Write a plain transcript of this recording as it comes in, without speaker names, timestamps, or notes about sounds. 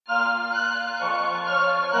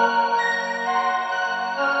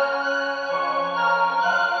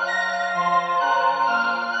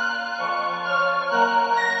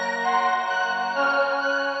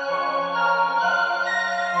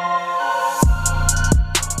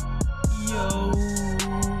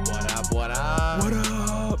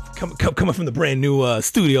coming from the brand new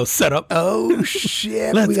studio setup. Oh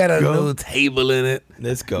shit! We got a little table in it.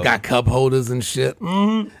 Let's go. Got cup holders and shit.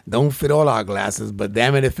 Mm-hmm. Don't fit all our glasses, but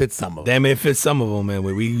damn it, it fits some of them. Damn it, it fits some of them, man.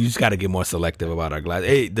 We just got to get more selective about our glass.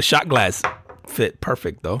 Hey, the shot glass fit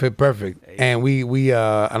perfect though. Fit perfect. And we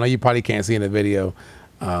I know you probably can't see in the video.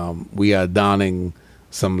 We are donning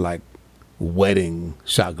some like wedding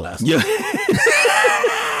shot glasses. Yeah.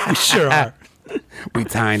 We sure are. We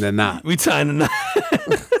tying the knot.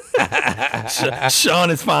 Sean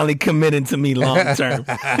is finally committing to me long term.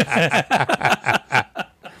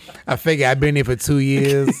 I figure I've been here for 2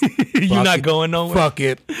 years. You're not going nowhere. Fuck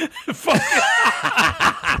it.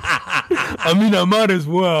 I mean, I might as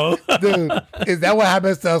well. Dude, is that what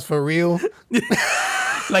happens to us for real?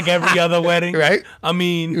 Like every other wedding, right? I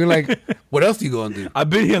mean, you're like, what else you gonna do? I've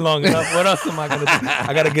been here long enough. What else am I gonna do?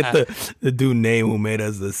 I gotta get the dude name who made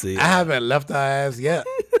us the scene. I haven't left our ass yet.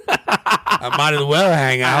 I might as well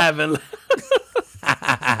hang out. I haven't.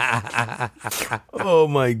 Oh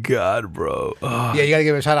my god, bro! Oh. Yeah, you gotta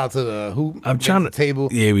give a shout out to the I'm trying to table.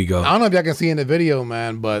 Here we go. I don't know if y'all can see in the video,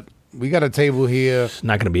 man, but we got a table here.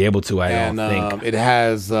 Not gonna be able to. I don't think it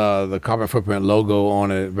has the Carbon Footprint logo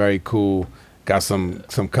on it. Very cool. Got some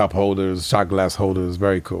cup holders, shot glass holders.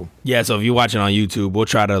 Very cool. Yeah, so if you're watching on YouTube, we'll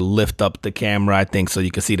try to lift up the camera, I think, so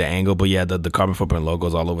you can see the angle. But yeah, the Carbon Footprint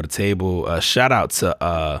logo's all over the table. Shout out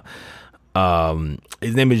to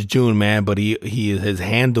his name is June, man, but his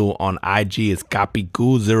handle on IG is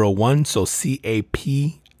Capicu01, so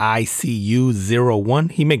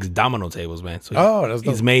CAPICU01. He makes domino tables, man. So that's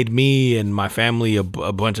dope. He's made me and my family a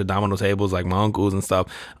bunch of domino tables, like my uncles and stuff.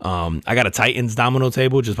 I got a Titans domino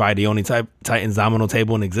table, which is probably the only Titans domino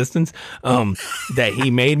table in existence, that he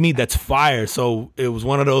made me. That's fire. So it was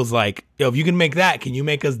one of those like, yo, if you can make that, can you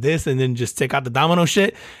make us this and then just take out the domino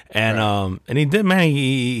shit? And right. And he did, man.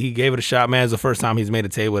 He gave it a shot, man. It's the first time he's made a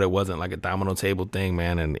table that wasn't like a domino table thing,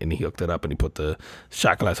 man. And he hooked it up and he put the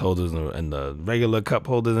shot glass holders and the regular cup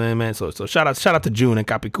holders in, man. So shout out to June and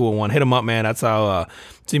Capicu01. Hit him up, man. That's how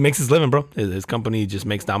he makes his living, bro. His company just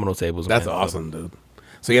makes domino tables. That's man. awesome, dude.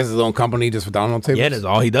 So he has his own company just for domino tables? Yeah, that's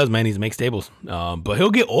all he does, man. He makes tables. But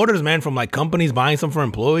he'll get orders, man, from like companies buying some for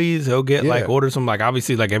employees. He'll get like orders from like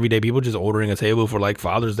obviously like everyday people just ordering a table for like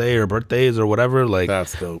Father's Day or birthdays or whatever. Like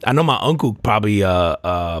that's dope. I know my uncle probably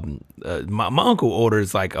my uncle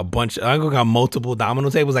orders like a bunch. My uncle got multiple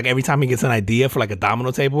domino tables. Like every time he gets an idea for like a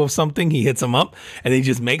domino table of something, he hits them up and he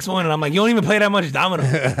just makes one. And I'm like, you don't even play that much domino,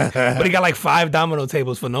 but he got like 5 domino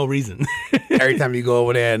tables for no reason. Every time you go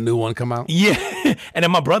over there, a new one come out. Yeah, and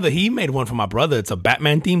then my brother, he made one for my brother. It's a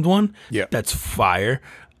Batman themed one. Yeah, that's fire.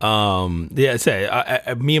 Yeah, say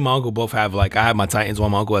me and my uncle both have like I have my Titans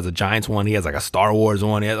one. My uncle has a Giants one. He has like a Star Wars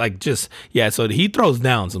one. He has like so he throws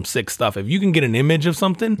down some sick stuff. If you can get an image of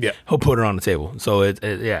something, he'll put it on the table. So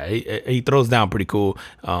he throws down pretty cool.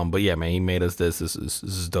 But yeah, man, he made us this. This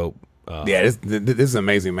is dope. This is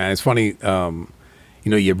amazing, man. It's funny.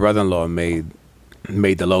 Your brother-in-law made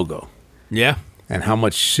the logo. Yeah. And how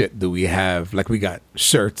much shit do we have? Like we got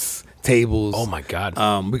shirts, tables. Oh my god.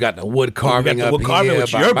 We got the wood carving up wood carving here.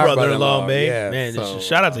 Which your brother-in-law made. Yeah, man,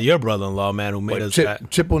 shout out to your brother-in-law, man, who made us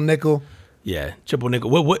that. Triple nickel. Yeah, triple nickel.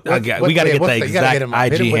 We got to get the exact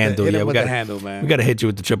IG handle. Yeah, we got to hit you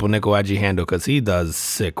with the triple nickel IG handle because he does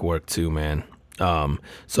sick work too, man.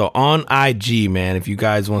 So on IG, man, if you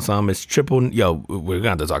guys want some, it's triple. Yo, we're gonna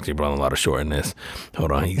have to talk to your brother-in-law to shorten this.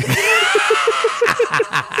 Hold on.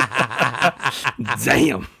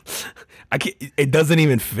 Damn, I can't. It doesn't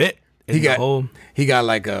even fit. He got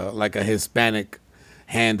like a Hispanic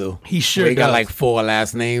handle. He sure does. Got like 4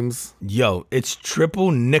 last names. Yo, it's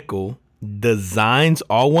triple nickel designs,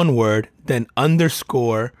 all one word, then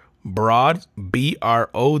underscore broad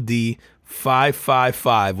BROD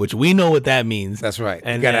 555, which we know what that means. That's right.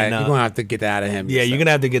 And you're gonna have to get that out of him. Yeah, you're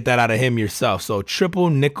gonna have to get that out of him yourself. So triple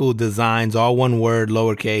nickel designs, all one word,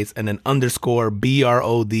 lowercase, and then underscore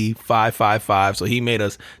BROD 555. So he made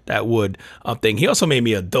us that wood thing. He also made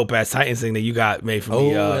me a dope ass Titans thing that you got made for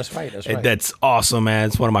me. That's right. That's awesome, man.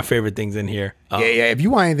 It's one of my favorite things in here. Yeah. If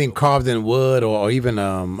you want anything carved in wood or even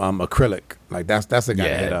acrylic, like that's the guy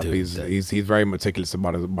to hit up. Dude, he's very meticulous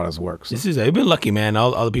about his work. So. You've been lucky, man.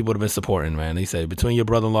 All the people that have been supporting, man. He said between your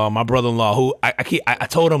brother-in-law, my brother-in-law, who I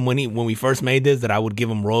told him when we first made this that I would give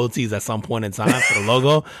him royalties at some point in time for the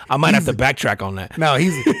logo. I might have to backtrack on that. No,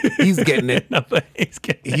 he's getting it.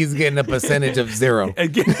 He's getting a percentage of 0.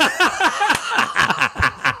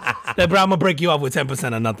 Like, bro, I'm gonna break you off with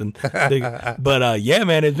 10% or nothing. But yeah,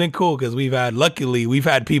 man, it's been cool because luckily we've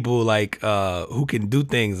had people like who can do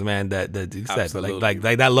things, man. That you said like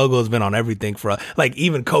that logo has been on everything for us. Like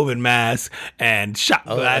even COVID masks and shot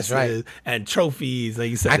glasses and trophies. Like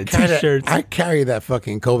you said, the T-shirts. I carry that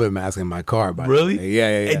fucking COVID mask in my car. By really? The way.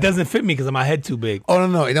 Yeah. It doesn't fit me because my head too big. Oh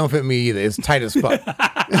no, it don't fit me either. It's tight as fuck.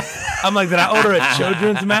 I'm like, did I order a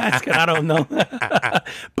children's mask? And I don't know.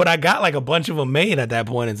 But I got like a bunch of them made at that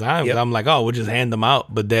point in time. Yep. I'm like, oh, we'll just hand them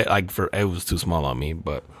out. But that it was too small on me.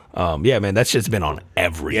 But yeah, man, that's just been on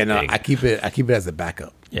everything. Yeah, no, I keep it as a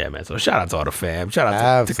backup. Yeah, man. So shout out to all the fam. Shout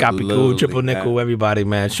out to Copy Cool, Triple Nickel, everybody,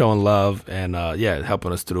 man, showing love and yeah,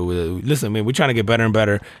 helping us through it. Listen, man, we're trying to get better and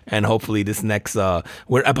better, and hopefully this next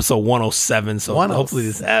we're episode 107, so hopefully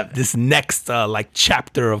this next like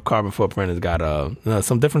chapter of Carbon Footprint has got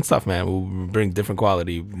some different stuff, man. We'll bring different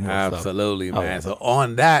quality. Absolutely, man. So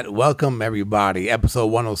on that, welcome everybody. Episode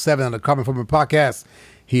 107 on the Carbon Footprint Podcast.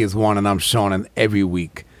 He is Juan and I'm Sean, and every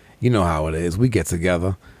week, you know how it is. We get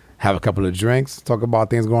together, have a couple of drinks, talk about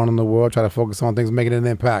things going on in the world, try to focus on things making an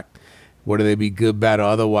impact, whether they be good, bad, or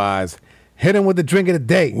otherwise. Hit him with the drink of the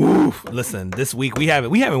day. Oof. Listen, this week we have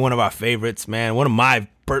one of our favorites, man. One of my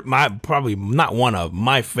probably not one of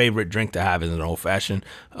my favorite drink to have is an old fashioned.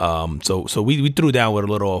 So we threw down with a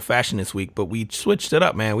little old fashioned this week, but we switched it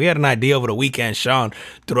up, man. We had an idea over the weekend. Sean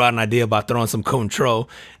threw out an idea about throwing some Control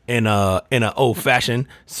in a old fashioned.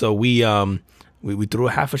 So we threw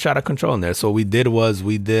a half a shot of Control in there. So what we did was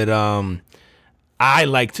I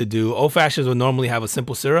like to do old fashions would normally have a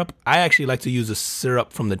simple syrup. I actually like to use a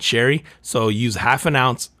syrup from the cherry. So use half an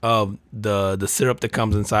ounce of the syrup that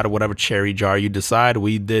comes inside of whatever cherry jar you decide.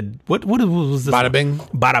 We did what was this?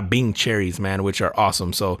 Bada Bing cherries, man, which are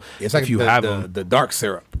awesome. So it's like if you have the dark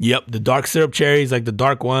syrup. Yep, the dark syrup cherries, like the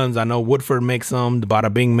dark ones. I know Woodford makes some. The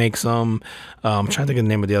Bada Bing makes some. I'm trying to think of the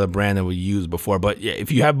name of the other brand that we used before, but yeah,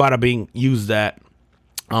 if you have Bada Bing, use that.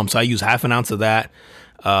 So I use half an ounce of that.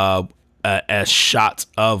 As shots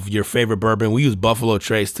of your favorite bourbon. We use Buffalo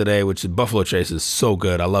Trace today, which is Buffalo Trace is so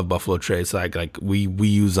good. I love Buffalo Trace. Like we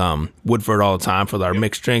use Woodford all the time for our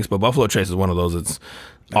mixed drinks, but Buffalo Trace is one of those that's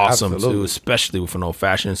awesome too, especially with an old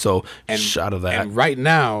fashioned. So shot of that. And right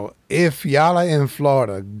now, if y'all are in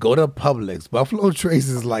Florida, go to Publix. Buffalo Trace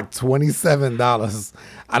is like $27.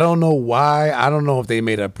 I don't know why. I don't know if they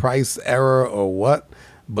made a price error or what,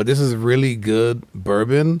 but this is really good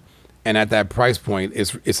bourbon. And at that price point,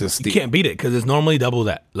 it's a steal. You can't beat it because it's normally double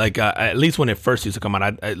that. Like at least when it first used to come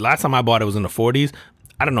out. Last time I bought it was in the 40s.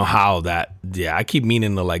 I don't know how that. Yeah, I keep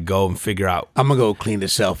meaning to like go and figure out. I'm gonna go clean the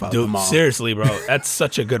shelf out. Dude, seriously, bro, that's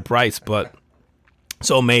such a good price, but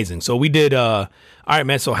so amazing. So we did. All right,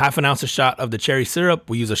 man. So half an ounce a shot of the cherry syrup.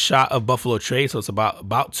 We use a shot of Buffalo Trace, so it's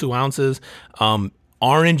about 2 ounces.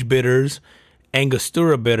 Orange bitters,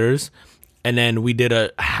 Angostura bitters. And then we did a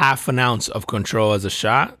half an ounce of Control as a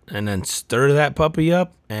shot, and then stir that puppy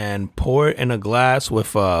up and pour it in a glass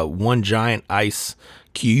with one giant ice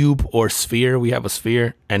cube or sphere. We have a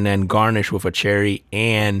sphere, and then garnish with a cherry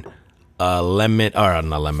and a lemon, or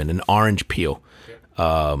not lemon, an orange peel.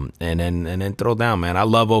 And then throw down, man. I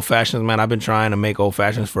love old fashions, man. I've been trying to make old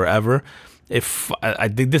fashions forever. If I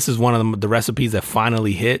think this is one of the recipes that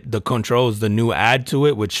finally hit. The Control is the new add to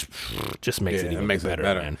it, which just makes it even better,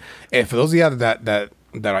 man. And for those of you that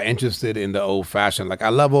are interested in the old fashioned, like I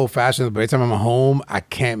love old fashions, but every time I'm home, I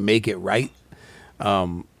can't make it right.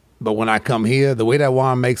 But when I come here, the way that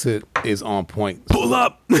Juan makes it is on point. Pull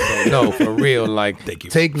up. So, no, for real. Like,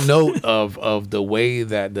 take note of the way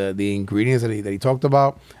that the ingredients that he talked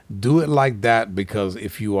about. Do it like that, because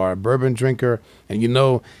if you are a bourbon drinker and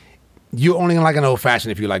you're only like an old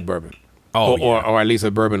fashioned if you like bourbon, or at least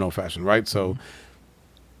a bourbon old fashioned, right? So,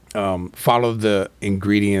 follow the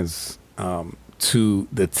ingredients to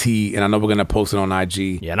the T, and I know we're gonna post it on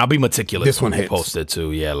IG. Yeah, and I'll be meticulous. This one hits. Post it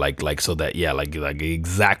too. Yeah, like so that like the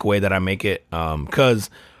exact way that I make it. Because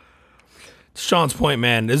Sean's point,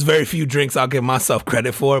 man, there's very few drinks I'll give myself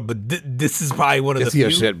credit for, but this is probably one of the few.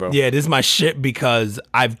 This is your shit, bro. Yeah, this is my shit because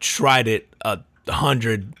I've tried it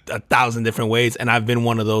 1,000 different ways, and I've been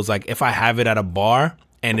one of those, like, if I have it at a bar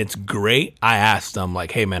and it's great, I ask them,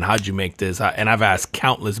 like, hey man, how'd you make this? And I've asked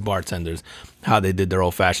countless bartenders how they did their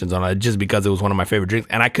old fashions on it, just because it was one of my favorite drinks,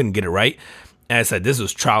 and I couldn't get it right. And I said, this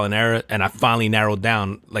was trial and error, and I finally narrowed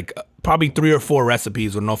down like probably 3 or 4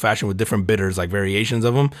 recipes with an old fashioned with different bitters, like variations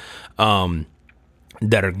of them.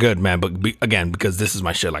 that are good, man. But again, because this is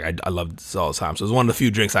my shit, like I love this all the time. So it's one of the few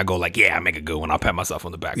drinks I go like, yeah, I make a good one. I'll pat myself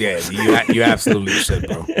on the back. Yeah, you absolutely should,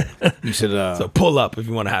 bro. You should. So pull up if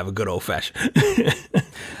you want to have a good old fashioned.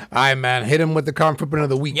 All right, man. Hit him with the Carm Footprint of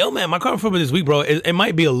the week. Yo, man, my Carm Footprint this week, bro, it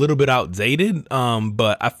might be a little bit outdated,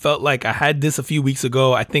 but I felt like I had this a few weeks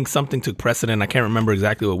ago. I think something took precedent. I can't remember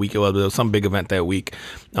exactly what week it was, but there was some big event that week.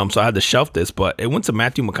 So I had to shelf this, but it went to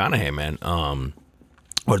Matthew McConaughey, man.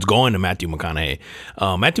 Or it's going to Matthew McConaughey.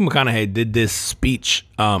 Matthew McConaughey did this speech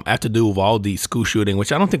after the Uvalde school shooting,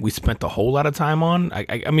 which I don't think we spent a whole lot of time on. I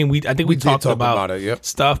think we talked about it, yep.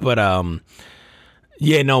 Stuff, but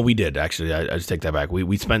yeah, no, we did actually. I just take that back.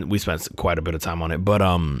 We spent quite a bit of time on it, but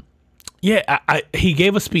yeah, he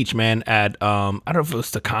gave a speech, man, at I don't know if it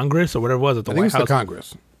was the Congress or whatever it was at the White House. The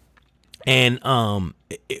Congress. And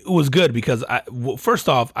it was good because first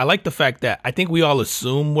off, I like the fact that I think we all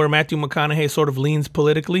assume where Matthew McConaughey sort of leans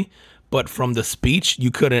politically, but from the speech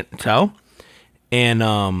you couldn't tell.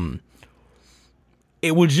 And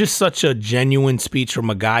it was just such a genuine speech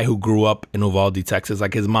from a guy who grew up in Uvalde, Texas.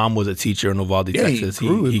 Like his mom was a teacher in Uvalde, Texas.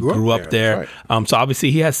 He grew up there. Right. So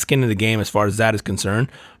obviously he has skin in the game as far as that is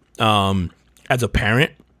concerned. As a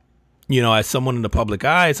parent, you know, as someone in the public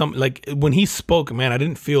eye, like when he spoke, man, I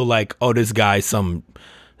didn't feel like, oh, this guy's some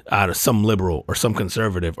liberal or some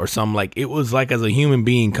conservative or some, like, it was like as a human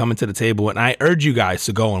being coming to the table. And I urge you guys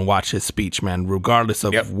to go and watch his speech, man, regardless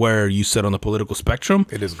of where you sit on the political spectrum.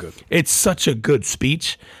 It is good. It's such a good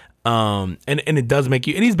speech. And it does make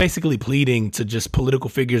you, and he's basically pleading to just political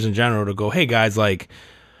figures in general to go, hey guys, like,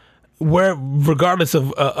 where, regardless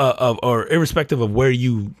of or irrespective of where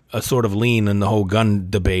you sort of lean in the whole gun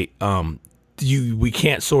debate, we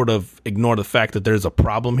can't sort of ignore the fact that there's a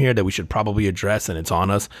problem here that we should probably address, and it's on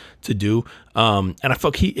us to do. And I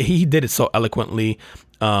felt he did it so eloquently.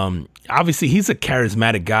 Obviously, he's a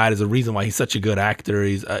charismatic guy. There's a reason why he's such a good actor.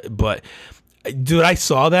 But dude, I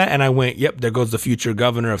saw that and I went, "Yep, there goes the future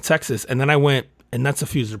governor of Texas." And then I went, and that's the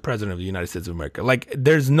future president of the United States of America. Like,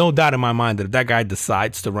 there's no doubt in my mind that if that guy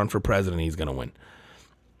decides to run for president, he's going to win.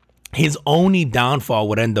 His only downfall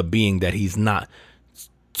would end up being that he's not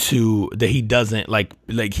that he doesn't like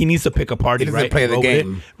he needs to pick a party, he doesn't play the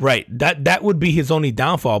game. Right. That would be his only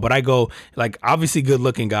downfall. But I go, like, obviously good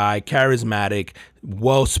looking guy, charismatic,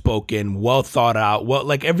 well spoken, well thought out, well,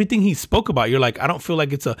 like everything he spoke about, you're like, I don't feel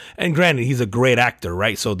like and granted, he's a great actor,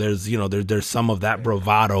 right? So there's, you know, there's some of that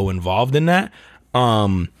bravado involved in that.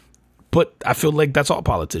 But I feel like that's all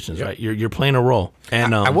politicians, right? You're playing a role.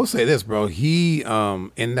 And I will say this, bro. He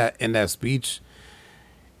in that speech,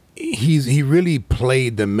 he really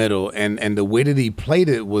played the middle, and the way that he played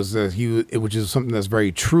it was that which is something that's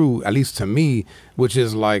very true, at least to me, which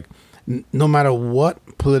is like, no matter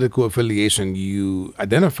what political affiliation you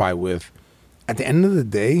identify with, at the end of the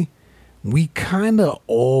day, we kind of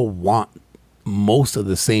all want most of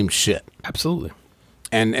the same shit. Absolutely.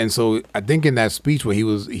 And so I think in that speech where he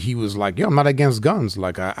was like, yo, I'm not against guns.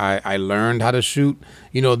 Like I learned how to shoot,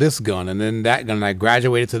 you know, this gun and then that gun. And I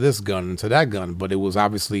graduated to this gun and to that gun, but it was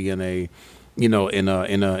obviously in a, you know, in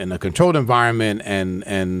a controlled environment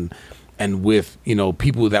and with, you know,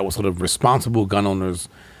 people that were sort of responsible gun owners.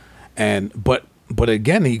 But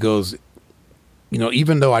again, he goes, you know,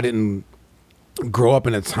 even though I didn't grow up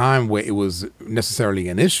in a time where it was necessarily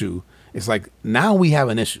an issue, it's like now we have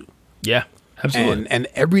an issue. Yeah. Absolutely. And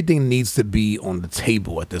everything needs to be on the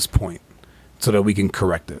table at this point so that we can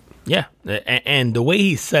correct it. Yeah. And the way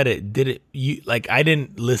he said it, I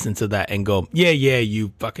didn't listen to that and go, yeah,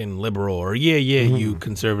 you fucking liberal, or yeah, you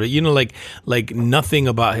conservative. You know, like nothing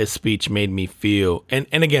about his speech made me feel, and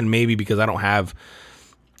again, maybe because I don't have,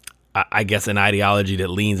 I guess, an ideology that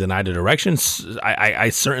leans in either direction. I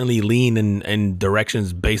certainly lean in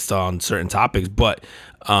directions based on certain topics, but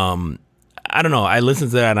I don't know. I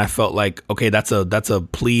listened to that and I felt like, okay, that's a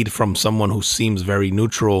plead from someone who seems very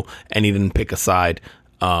neutral, and he didn't pick a side.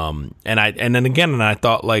 And then I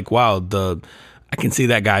thought, like, wow, I can see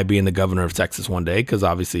that guy being the governor of Texas one day, because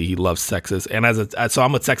obviously he loves Texas. And so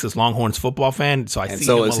I'm a Texas Longhorns football fan, so I see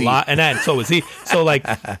him a lot. And so is he. So like,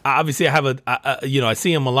 obviously I have I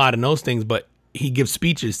see him a lot in those things, but he gives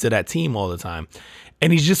speeches to that team all the time.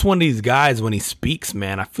 And he's just one of these guys, when he speaks,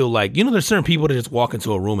 man, I feel like, you know, there's certain people that just walk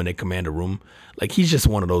into a room and they command a room. Like, he's just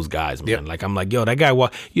one of those guys, man. Yep. Like, I'm like, yo, that guy,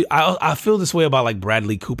 I feel this way about, like,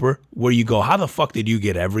 Bradley Cooper, where you go, how the fuck did you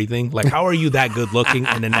get everything? Like, how are you that good looking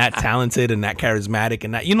and then that talented and that charismatic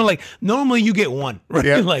and that, you know, like, normally you get one, right?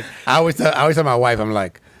 Yep. Like, I always tell my wife, I'm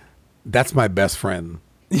like, that's my best friend.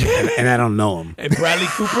 and I don't know him. And Bradley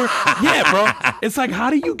Cooper? Yeah, bro. It's like, how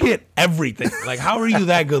do you get everything? Like, how are you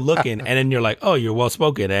that good looking? And then you're like, oh, you're well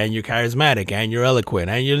spoken and you're charismatic and you're eloquent.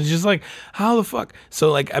 And you're just like, how the fuck?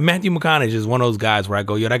 So, like, Matthew McConaughey is one of those guys where I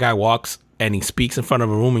go, yo, that guy walks and he speaks in front of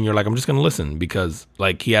a room and you're like, I'm just going to listen because,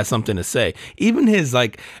 like, he has something to say. Even his,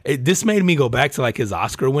 like, this made me go back to, like, his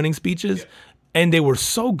Oscar winning speeches. Yeah. And they were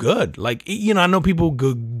so good. Like, you know, I know people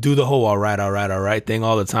do the whole all right thing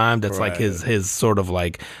all the time. That's like his sort of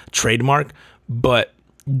like trademark. But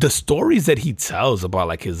the stories that he tells about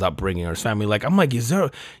like his upbringing or his family, like, I'm like,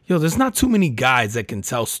 there's not too many guys that can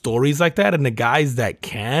tell stories like that. And the guys that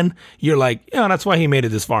can, you're like, that's why he made it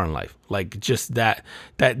this far in life. Like, just that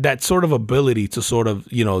sort of ability to sort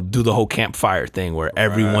of, you know, do the whole campfire thing where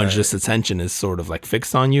everyone's just attention is sort of like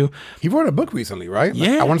fixed on you. He wrote a book recently, right?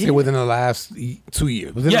 Yeah. I want to say within the last 2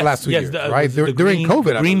 years. Within the last 2 years, right? During COVID,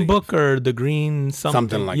 the Green Book or the Green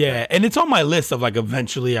something like that. Yeah, and it's on my list of like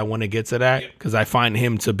eventually I want to get to that because I find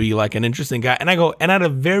him to be like an interesting guy. And I go, and at the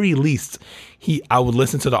very least, I would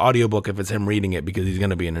listen to the audiobook if it's him reading it because he's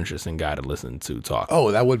going to be an interesting guy to listen to talk.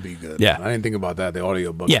 Oh, that would be good. Yeah. I didn't think about that, the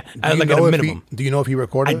audiobook. Yeah, like at a minimum. Do you know if he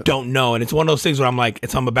recorded I don't know. And it's one of those things where I'm like,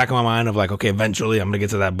 it's on the back of my mind of like, okay, eventually I'm going to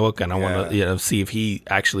get to that book and I want to see if he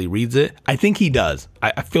actually reads it. I think he does.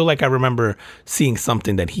 I feel like I remember seeing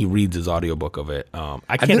something that he reads his audiobook of it.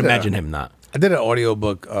 I can't imagine him not. I did an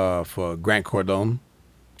audiobook for Grant Cardone.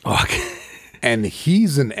 Oh, okay. And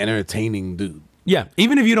he's an entertaining dude. Yeah,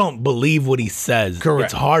 even if you don't believe what he says, correct,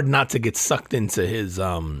 it's hard not to get sucked into his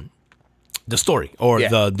the story or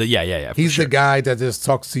the He's the guy that just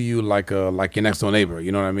talks to you like your next door neighbor.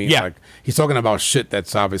 You know what I mean? Yeah. Like he's talking about shit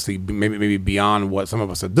that's obviously maybe beyond what some of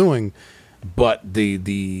us are doing, but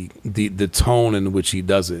the tone in which he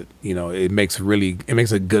does it, you know, it makes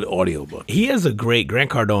a good audiobook. Grant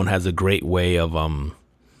Cardone has a great way of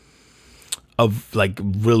like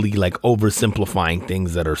really like oversimplifying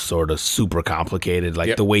things that are sort of super complicated,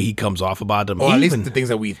 like the way he comes off about them, or at least the things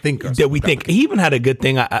that we think are he even had a good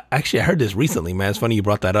thing. I heard this recently, man. It's funny you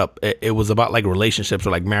brought that up. It was about like relationships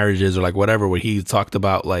or like marriages or like whatever, where he talked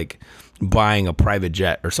about like buying a private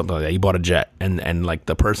jet or something like that. He bought a jet and like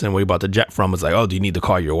the person where he bought the jet from was like, oh, do you need to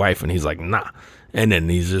call your wife? And he's like, nah. And then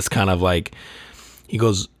he's just kind of like, he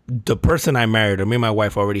goes, the person I married, or me and my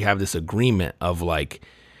wife already have this agreement of like,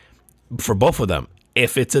 for both of them,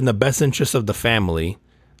 if it's in the best interest of the family,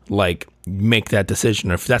 like make that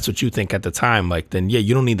decision. Or if that's what you think at the time, like then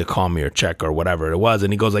you don't need to call me or check or whatever it was.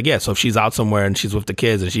 And he goes like, so if she's out somewhere and she's with the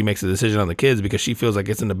kids and she makes a decision on the kids because she feels like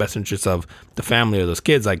it's in the best interest of the family or those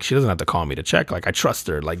kids, like she doesn't have to call me to check. Like I trust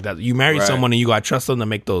her. Like that, you marry someone and you go, I trust them to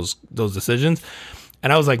make those decisions.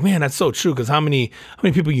 And I was like, man, that's so true. Because how many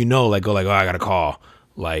people like go like, oh, I gotta call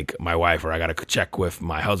like my wife, or I gotta check with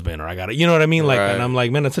my husband, or I gotta, you know what I mean? Like, and I'm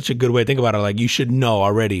like, man, that's such a good way to think about it. Like, you should know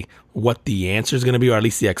already what the answer is gonna be, or at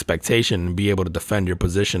least the expectation, and be able to defend your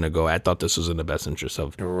position to go, I thought this was in the best interest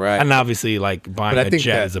of. Right. And obviously, like buying a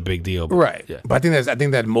jet is a big deal. But, right. Yeah. But I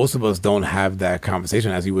think that most of us don't have that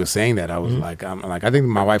conversation. As you were saying that, I was like, I think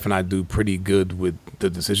my wife and I do pretty good with the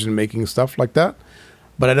decision making stuff like that.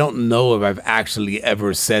 But I don't know if I've actually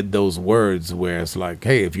ever said those words where it's like,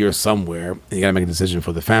 hey, if you're somewhere and you got to make a decision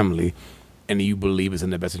for the family and you believe it's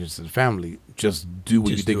in the best interest of the family, just do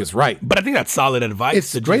what you think is right. But I think that's solid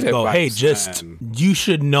advice. It's great advice. Hey, you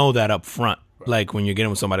should know that up front. Like when you're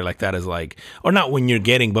getting with somebody like that is like, or not when you're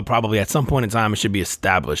getting, but probably at some point in time, it should be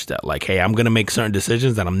established that like, hey, I'm going to make certain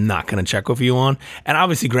decisions that I'm not going to check with you on. And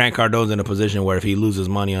obviously Grant Cardone's in a position where if he loses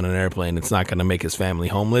money on an airplane, it's not going to make his family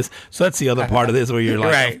homeless. So that's the other part of this where you're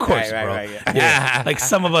like, of course, bro. Yeah. Like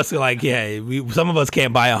some of us are like, some of us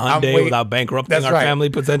can't buy a Hyundai without bankrupting our family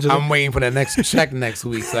potentially. I'm waiting for the next check next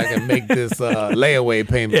week so I can make this layaway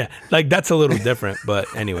payment. Yeah, like that's a little different.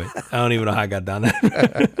 But anyway, I don't even know how I got down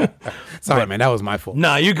there. Sorry, man, that was my fault.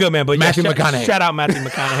 Nah, you're good, man. But Matthew McConaughey. Shout out Matthew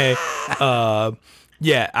McConaughey.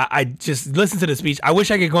 I just listened to the speech. I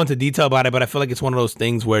wish I could go into detail about it, but I feel like it's one of those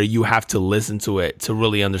things where you have to listen to it to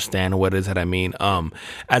really understand what it is that I mean.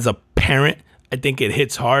 As a parent, I think it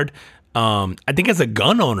hits hard. I think as a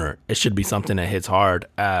gun owner, it should be something that hits hard.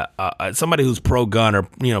 Somebody who's pro gun or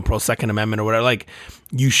pro Second Amendment or whatever, like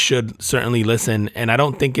you should certainly listen. And I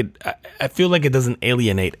don't think I feel like it doesn't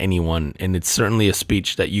alienate anyone. And it's certainly a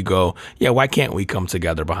speech that you go, why can't we come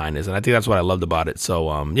together behind this? And I think that's what I loved about it.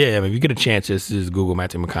 So if you get a chance, just Google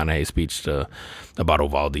Matthew McConaughey speech about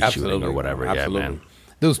Uvalde shooting or whatever. Absolutely. Yeah, man.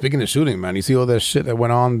 Dude, speaking of shooting, man, you see all that shit that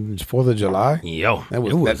went on 4th of July? Yo, that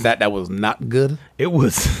was not good. It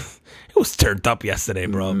was turned up yesterday,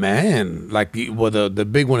 bro. Man, like the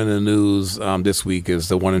big one in the news this week is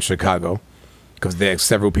the one in Chicago, because there are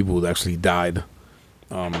several people who actually died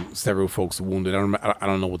several folks wounded. I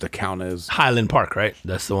don't know what the count is. Highland Park, right?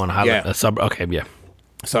 That's the one. Highland, Yeah. Okay, yeah.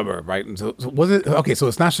 Suburb, right? And so was it okay? So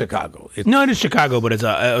it's not Chicago. No, it is Chicago, but it's.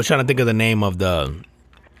 I was trying to think of the name of the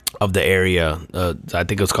area. I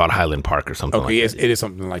think it was called Highland Park or something. Okay, like that. it is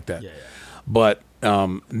something like that. Yeah. But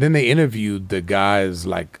then they interviewed the guy's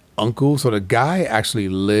like uncle. So the guy actually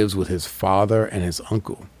lives with his father and his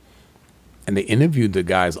uncle, and they interviewed the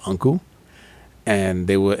guy's uncle. And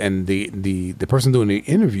the person doing the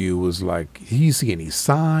interview was like, "Do you see any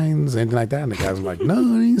signs, anything like that?" And the guy's like, "No,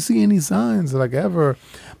 I didn't see any signs like ever."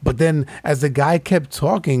 But then, as the guy kept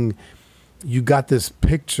talking, you got this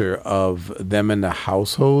picture of them in the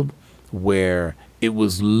household where it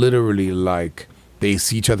was literally like they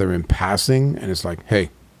see each other in passing, and it's like, "Hey,"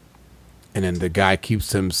 and then the guy keeps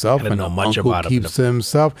to himself, and the uncle keeps to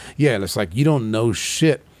himself. Yeah, it's like you don't know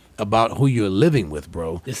shit about who you're living with,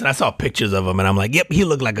 bro. Listen, I saw pictures of him, and I'm like, "Yep, he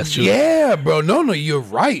looked like a shooter." Yeah, bro. No, you're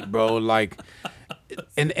right, bro. Like,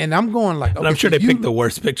 and I'm going like, okay, I'm sure they picked the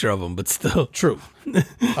worst picture of him, but still true. But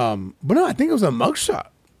no, I think it was a mugshot.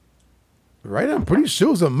 Right, I'm pretty sure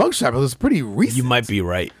it was a mugshot, but it was pretty recent. You might be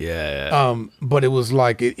right. Yeah. But it was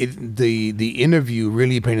like the interview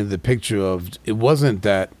really painted the picture of it wasn't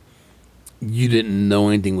that you didn't know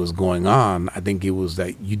anything was going on. I think it was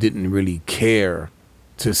that you didn't really care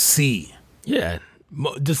to see. Yeah.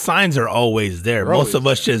 The signs are always there. Most of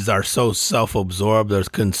us just are so self-absorbed or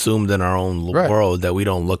consumed in our own world that we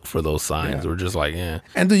don't look for those signs. We're just like, yeah.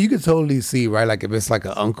 And dude, you could totally see, right? Like if it's like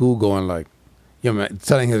an uncle going like, yo, man,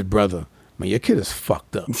 telling his brother, man, your kid is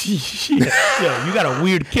fucked up. Yo, you got a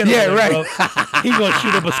weird kid. Yeah, right. Bro. He gonna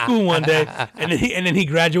shoot up a school one day, and then he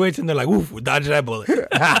graduates, and they're like, "Woof, we dodged that bullet."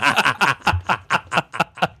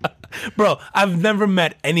 Bro, I've never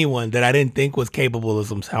met anyone that I didn't think was capable of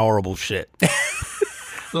some horrible shit.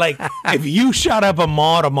 Like, if you shot up a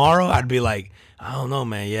mall tomorrow, I'd be like, I don't know,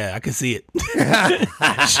 man. Yeah, I can see it.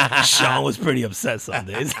 Sean was pretty upset some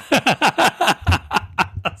days.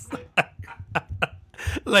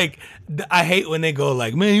 Like, I hate when they go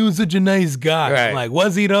like, man, he was such a nice guy. Right. I'm like,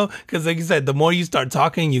 was he though? Because like you said, the more you start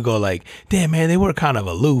talking, you go like, damn, man, they were kind of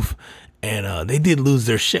aloof. And they did lose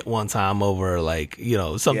their shit one time over like,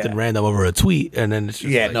 something random over a tweet. And then it's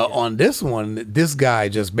just on this one, this guy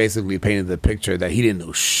just basically painted the picture that he didn't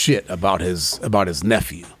know shit about his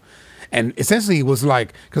nephew. And essentially it was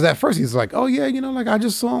like, because at first he's like, oh yeah, like I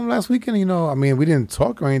just saw him last weekend, I mean, we didn't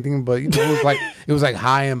talk or anything, but it was like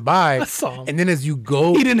high and by. I saw him. And then as you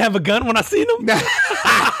go, he didn't have a gun when I seen him.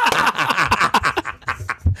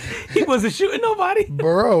 He wasn't shooting nobody,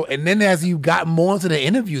 bro. And then as you got more into the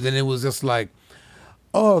interview, then it was just like,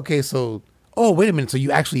 oh, okay, so, oh, wait a minute, so you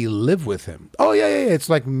actually live with him? Oh yeah, it's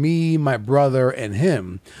like me, my brother, and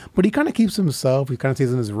him. But he kind of keeps himself. He kind of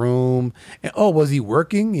stays in his room. And oh, was he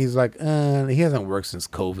working? He's like, he hasn't worked since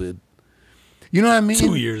COVID. You know what I mean?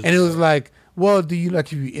 2 years. And it was like, well, do you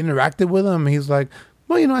have you interacted with him? He's like,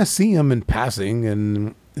 well, I see him in passing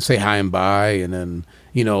and say hi and bye, and then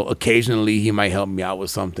occasionally he might help me out with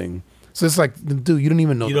something. So it's like, dude, you don't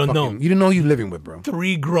even know. You don't know who you're living with, bro.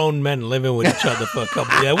 3 grown men living with each other for a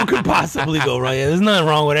couple. Yeah, what could possibly go wrong? Yeah, there's nothing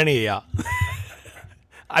wrong with any of y'all.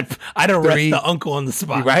 I'd arrest the uncle on the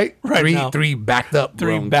spot. Right now. Three backed up.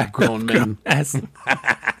 Grown men.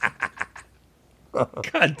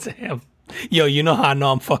 God damn. Yo, you know how I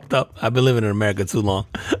know I'm fucked up? I've been living in America too long.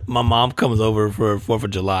 My mom comes over for 4th of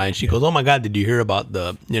July and she goes, oh my God, did you hear about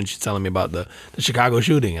she's telling me about the Chicago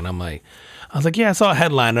shooting. And I was like, yeah, I saw a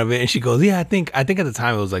headline of it. And she goes, yeah, I think at the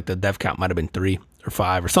time it was like the death count might have been 3 or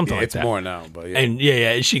 5 or something like that. It's more now, but yeah. And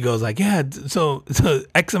and she goes like, yeah, so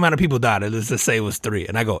X amount of people died. Let's just say it was 3.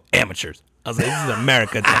 And I go, amateurs. I was like, this is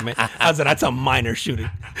America, damn it. I was like, that's a minor shooting.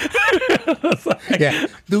 Yeah.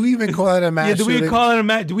 Do we even call it a mass shooting? Do we call it a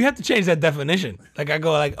mass? Do we have to change that definition? Like I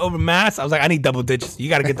go like over mass. I was like, I need double digits. You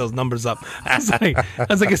got to get those numbers up. I was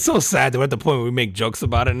like, it's so sad that we're at the point where we make jokes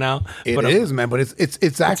about it now. It is, man. But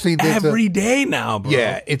it's actually every day now, bro.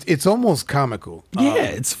 Yeah. It's almost comical. Yeah,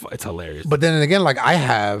 it's hilarious. But then again, like I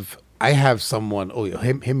have someone. Oh,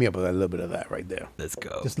 hit me up with a little bit of that right there. Let's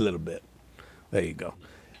go. Just a little bit. There you go.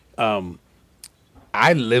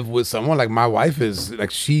 I live with someone, like my wife is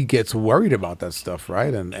like, she gets worried about that stuff,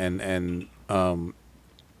 right? And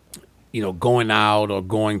going out or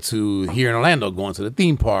going to here in Orlando, going to the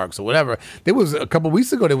theme parks or whatever. There was a couple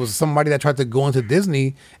weeks ago, there was somebody that tried to go into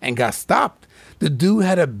Disney and got stopped. The dude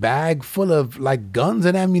had a bag full of like guns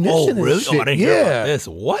and ammunition. Oh, really? And shit. I didn't hear about this.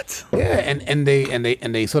 What? Yeah, and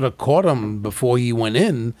they sort of caught him before he went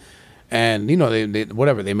in, and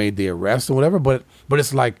they made the arrest or whatever. But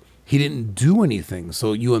it's like, he didn't do anything.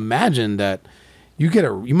 So you imagine that,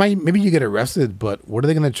 maybe you get arrested, but what are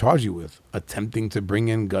they going to charge you with? Attempting to bring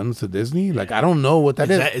in guns to Disney? Like, I don't know what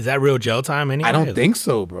that is. Is that real jail time anyway? I don't think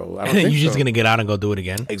so, bro. And then you're just going to get out and go do it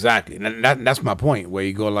again? Exactly. And that's my point, where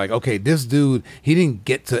you go like, okay, this dude, he didn't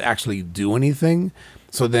get to actually do anything.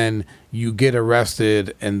 So then you get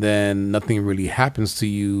arrested and then nothing really happens to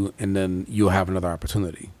you, and then you'll have another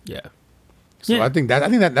opportunity. Yeah. So I think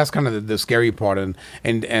that's kind of the scary part, and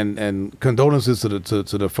condolences to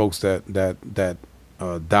the folks that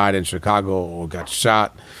died in Chicago or got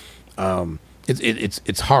shot.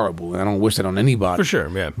 It's horrible, and I don't wish that on anybody. For sure,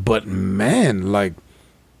 yeah. But man, like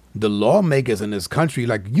the lawmakers in this country,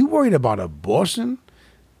 like you worried about abortion?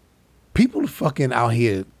 People fucking out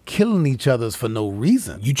here killing each other for no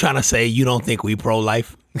reason. You trying to say you don't think we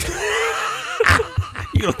pro-life?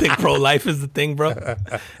 You don't think pro-life is the thing, bro?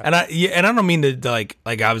 And I don't mean to like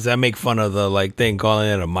I make fun of the like thing, calling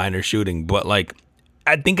it a minor shooting, but like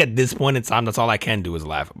I think at this point in time, that's all I can do is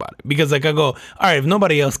laugh about it, because like I go, all right, if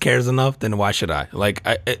nobody else cares enough, then why should I? Like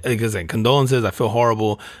I said, condolences. I feel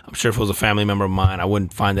horrible. I'm sure if it was a family member of mine, I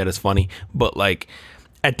wouldn't find that as funny. But like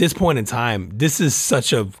at this point in time, this is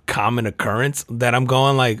such a common occurrence that I'm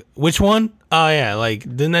going like, which one? Oh yeah, like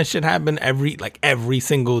didn't that shit happen every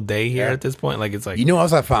single day here at this point? Like it's like, you know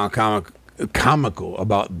what else I found comical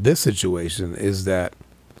about this situation is that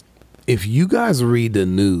if you guys read the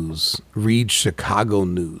news, read Chicago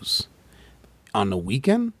news on the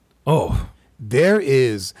weekend, there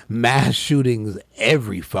is mass shootings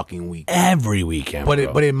every fucking week. Every weekend. But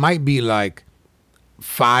it might be like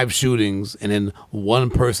 5 shootings and then one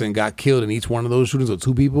person got killed in each one of those shootings, or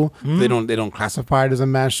 2 people. They don't classify it as a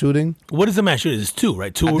mass shooting. What is a mass shooting? It's 2,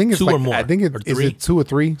 right? 2 or more. I think is it 2 or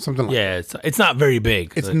 3, something like that. Yeah, it's not very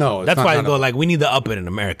big. That's why I go like, we need to up it in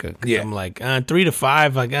America. Yeah. I'm like 3 to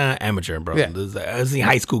 5, like amateur, bro. Yeah. I see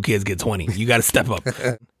high school kids get 20. You got to step up.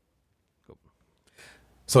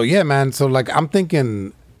 So yeah, man. So like I'm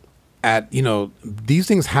thinking, these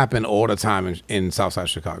things happen all the time in Southside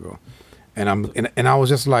Chicago. And I was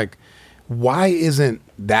just like, why isn't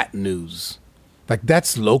that news? Like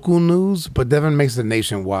that's local news, but Devin makes it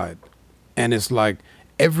nationwide. And it's like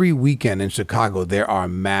every weekend in Chicago, there are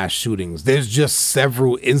mass shootings. There's just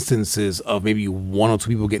several instances of maybe 1 or 2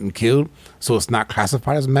 people getting killed. So it's not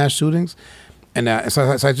classified as mass shootings. And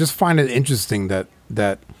so I just find it interesting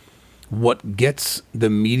that what gets the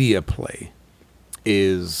media play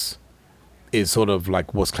is sort of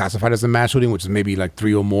like what's classified as a mass shooting, which is maybe like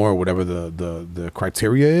 3 or more, or whatever the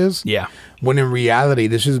criteria is. Yeah. When in reality,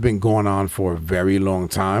 this has been going on for a very long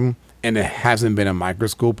time, and there hasn't been a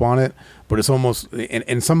microscope on it. But it's almost,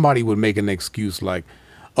 and somebody would make an excuse like,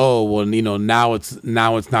 oh, well, now it's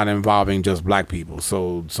not involving just black people,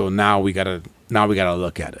 so now we gotta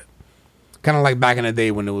look at it. Kind of like back in the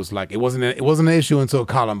day when it was like it wasn't an issue until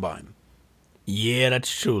Columbine. Yeah, that's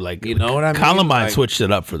true. Like, you know what I mean? Columbine like, switched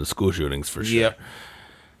it up for the school shootings for sure. Yeah,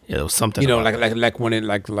 yeah, there was something. Like when it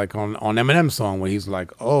like on Eminem's song when he's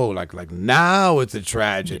like, oh, like now it's a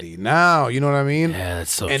tragedy. Now, you know what I mean? Yeah,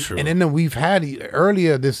 that's so true. And then we've had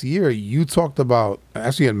earlier this year. You talked about,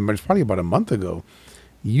 actually, it's probably about a month ago.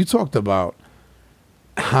 You talked about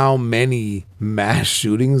how many mass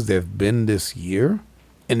shootings there've been this year,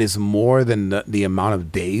 and it's more than the amount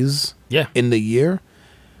of days. In the year.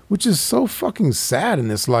 Which is so fucking sad,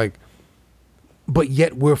 and it's like, but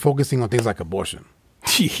yet we're focusing on things like abortion.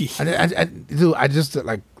 I just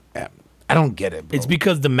like, I don't get it, bro. It's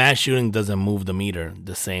because the mass shooting doesn't move the meter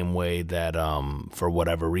the same way that, for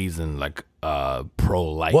whatever reason, like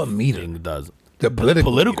pro-life what meter thing does. The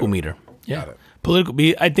political meter. Yeah, political.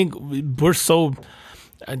 I think we're so,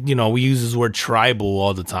 we use this word tribal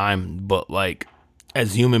all the time, but like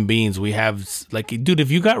as human beings, we have like, dude,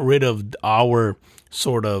 if you got rid of our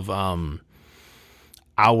sort of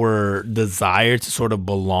our desire to sort of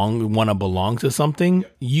want to belong to something,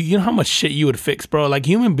 you know how much shit you would fix, bro? Like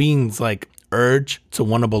human beings like urge to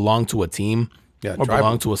want to belong to a team or tribal.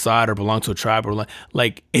 Belong to a side or belong to a tribe or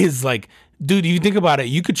like is like, dude, you think about it,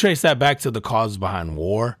 you could trace that back to the cause behind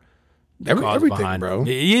war. Everything, bro.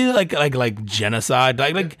 Yeah, like genocide.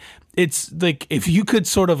 Like it's like if you could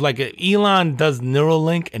sort of like Elon does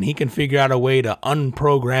Neuralink and he can figure out a way to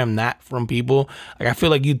unprogram that from people. Like I feel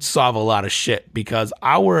like you'd solve a lot of shit, because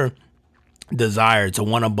our desire to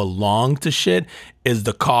want to belong to shit is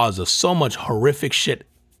the cause of so much horrific shit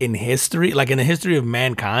in history, like in the history of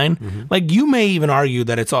mankind. Mm-hmm. Like you may even argue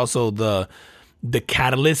that it's also the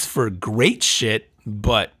catalyst for great shit,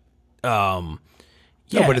 but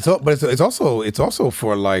yeah, but it's also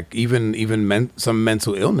for like even some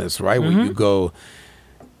mental illness, right? Mm-hmm. Where you go,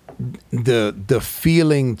 the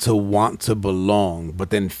feeling to want to belong, but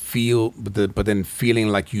then feeling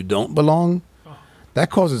like you don't belong. that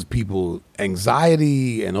causes people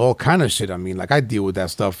anxiety and all kind of shit. I mean, like I deal with that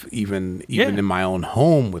stuff even in my own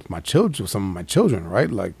home with my children, with some of my children, right?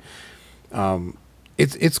 Like,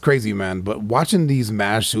 it's crazy, man. But watching these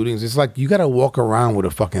mass shootings, it's like you got to walk around with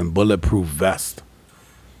a fucking bulletproof vest,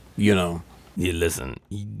 you know? Yeah, listen.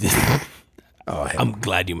 I'm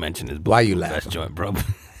glad you mentioned this. Why you laughing? Vest joint, bro.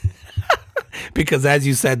 Because as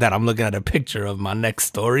you said that, I'm looking at a picture of my next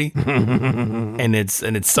story, and it's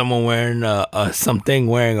someone wearing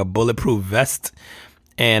wearing a bulletproof vest,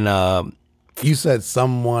 and you said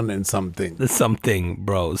someone and something. Something,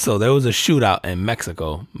 bro. So there was a shootout in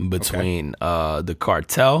Mexico between the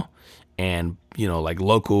cartel and like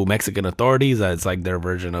local Mexican authorities. It's like their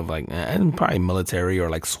version of like probably military or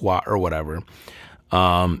like SWAT or whatever.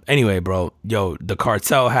 Anyway, bro, the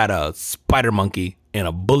cartel had a spider monkey in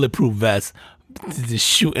a bulletproof vest, just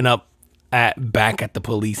shooting up back at the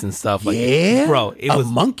police and stuff. Like, bro, it was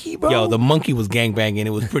monkey, bro. Yo, the monkey was gangbanging.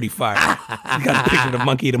 It was pretty fire. You got a picture of the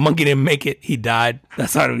monkey. The monkey didn't make it. He died.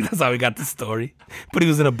 That's how we got the story. But he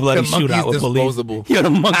was in a bloody shootout with disposable. police. Yo, the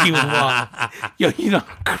monkey was wild. Yo, you know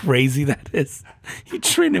how crazy that is? You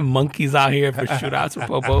training monkeys out here for shootouts with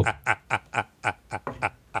Popo.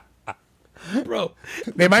 Bro,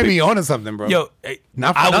 they might be onto something, bro. Yo, I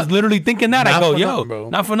was literally thinking that. I go,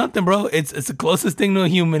 not for nothing, bro. It's the closest thing to a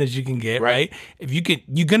human as you can get, right? If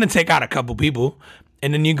you're gonna take out a couple people,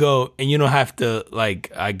 and then you go and you don't have to,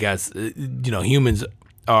 like, I guess, humans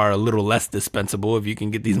are a little less dispensable if you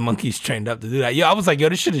can get these monkeys trained up to do that. Yo, I was like,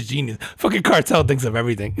 this shit is genius. Fucking cartel thinks of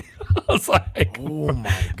everything. I was like, oh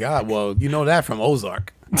my god. Well, you know that from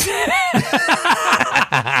Ozark.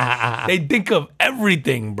 They think of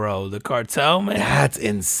everything, bro. The cartel, man. That's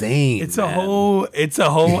insane. It's a whole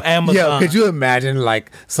Amazon. Yo, could you imagine like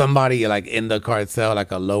somebody like in the cartel,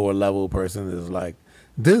 like a lower level person is like,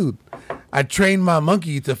 dude, I trained my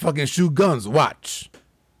monkey to fucking shoot guns. Watch.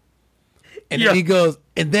 And then he goes,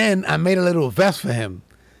 and then I made a little vest for him.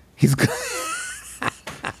 He's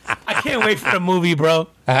I can't wait for the movie, bro.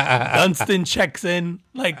 Dunstan checks in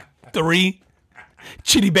like 3.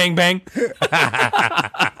 Chitty bang bang.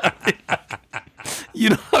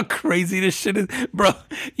 You know how crazy this shit is, bro.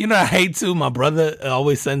 You know I hate to. My brother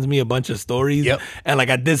always sends me a bunch of stories, and like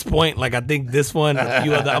at this point, like I think this one, a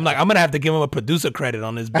few other, I'm like, I'm gonna have to give him a producer credit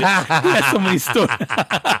on this bitch. He has so many stories.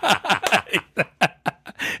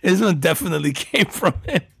 This one definitely came from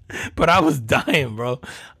him, but I was dying, bro.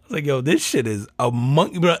 Like, yo, this shit is a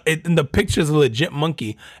monkey, bro. And the picture's a legit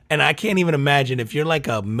monkey. And I can't even imagine if you're like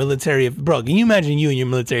a military, bro, can you imagine you in your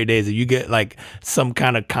military days if you get like some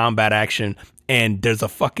kind of combat action and there's a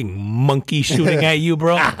fucking monkey shooting at you,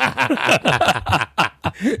 bro?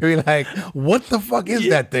 You'd be like, what the fuck is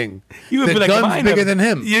that thing? You would the be like, gun's bigger than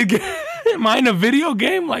him. Am I in a video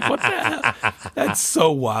game? Like, what the hell? That's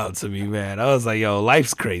so wild to me, man. I was like, yo,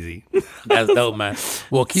 life's crazy. That's dope, man.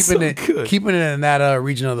 Well, keeping it in that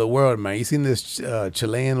region of the world, man. You seen this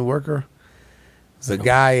Chilean worker? It's a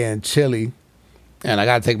guy in Chile, and I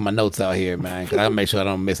gotta take my notes out here, man, because I gotta make sure I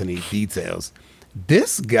don't miss any details.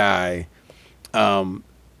 This guy,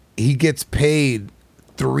 he gets paid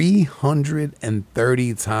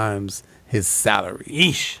 330 times his salary.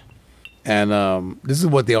 Yeesh. And this is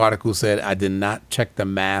what the article said. I did not check the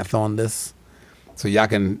math on this, so y'all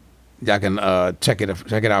can check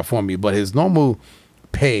it out for me. But his normal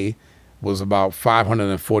pay was about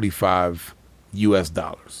 $545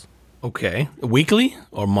 US. Okay, weekly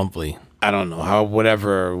or monthly? I don't know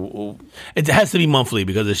whatever. It has to be monthly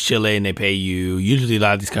because it's Chile and they pay you. Usually, a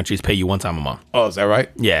lot of these countries pay you one time a month. Oh, is that right?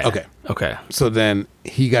 Yeah. Okay. So then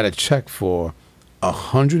he got a check for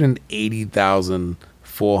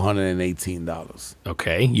 $180,418.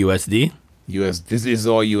 Okay, USD. This is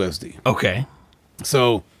all USD. Okay.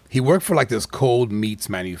 So he worked for like this cold meats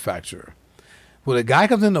manufacturer. Well, the guy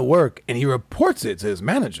comes into work and he reports it to his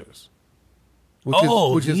managers.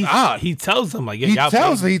 Which is odd. He tells them like he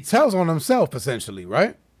tells on himself essentially,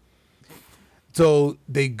 right? So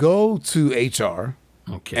they go to HR.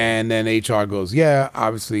 Okay. And then HR goes, yeah,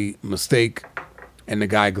 obviously mistake. And the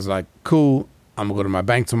guy goes like, cool, I'm gonna go to my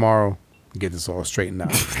bank tomorrow and get this all straightened out.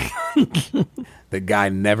 The guy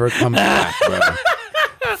never comes back, bro.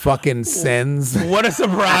 Fucking sends. What a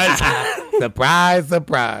surprise.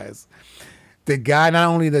 Surprise. The guy, not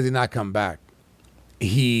only does he not come back,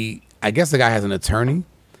 I guess the guy has an attorney.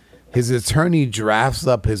 His attorney drafts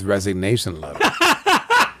up his resignation letter.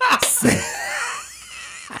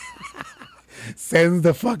 Sends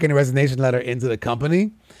the fucking resignation letter into the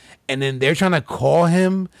company. And then they're trying to call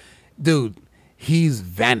him. Dude, he's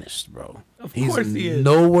vanished, bro. Of course he is.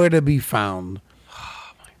 Nowhere to be found.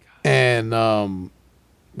 Oh, my God. And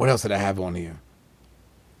what else did I have on here?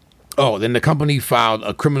 Oh, then the company filed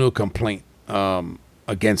a criminal complaint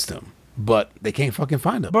against him, but they can't fucking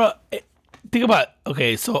find him. Bro, think about,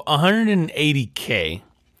 okay, so 180K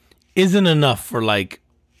isn't enough for, like,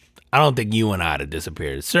 I don't think you and I to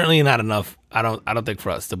disappear. It's certainly not enough. I don't think for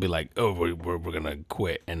us to be like, oh, we're gonna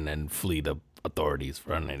quit and then flee the authorities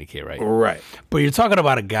for 180K, right? Right. But you're talking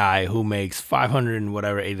about a guy who makes 500 and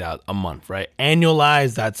whatever $80 a month, right?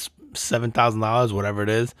 Annualized, that's $7,000, whatever it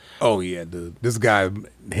is. Oh yeah, dude. This guy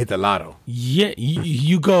hit the lotto. Yeah,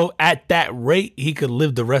 you go at that rate, he could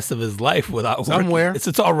live the rest of his life without somewhere. Working.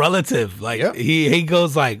 It's all relative. Like he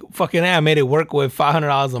goes like, fucking, I made it work with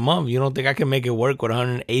 $500 a month. You don't think I can make it work with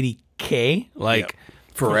 180K? Like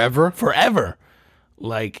forever? Forever.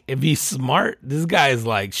 Like, if he's smart, this guy is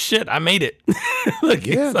like, shit, I made it. Like,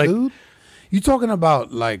 yeah, like, dude. You talking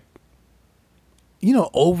about like,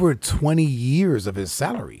 over 20 years of his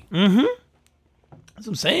salary. Mm-hmm. That's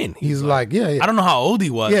what I'm saying. He's like, yeah. I don't know how old he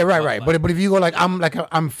was. Yeah, right. But if you go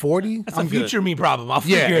I'm 40. That's I'm a future good. Me problem. I'll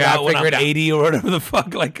figure it out when I'm 80 or whatever the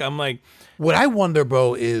fuck. Like, I'm like. What I wonder,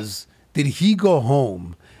 bro, is did he go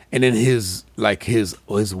home and then his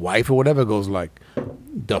wife or whatever goes like,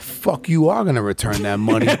 the fuck you are gonna return that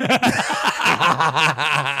money?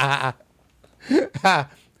 I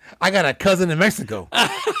got a cousin in Mexico.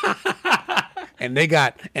 And they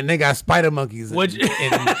got spider monkeys in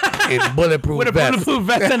bulletproof with a vests.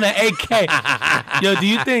 Bulletproof vest and an AK. Yo, do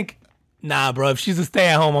you think? Nah, bro. If she's a stay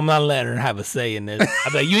at home, I'm not letting her have a say in this.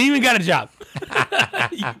 I'm like, you ain't even got a job.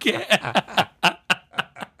 You can't.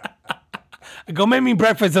 Go make me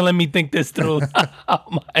breakfast and let me think this through. Oh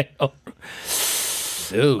my.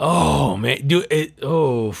 Dude. Oh man, dude.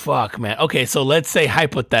 Oh fuck, man. Okay, so let's say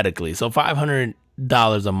hypothetically, so $500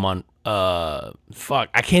 a month. Fuck,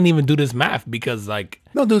 I can't even do this math because like.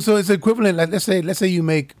 No, dude. So it's equivalent. Like let's say you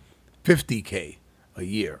make $50K a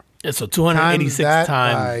year. Yeah, so 286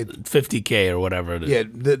 times 50K or whatever it is. Yeah,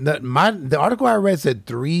 the article I read said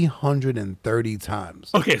 330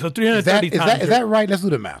 times. Okay, so 330 times. Is that right? Let's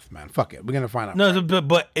do the math, man. Fuck it. We're going to find out. No, right.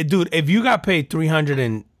 but dude, if you got paid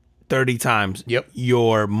 330 times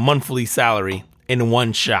your monthly salary in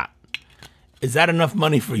one shot, is that enough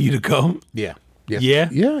money for you to go? Yeah.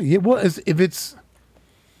 Yes. Yeah. Well, if it's...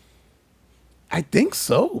 I think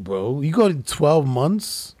so, bro. You go to 12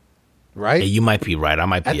 months... Right? Yeah, you might be right. I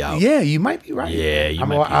might be out. Yeah, you might be right. Yeah, you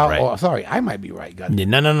might be right. Oh, sorry, I might be right. Yeah,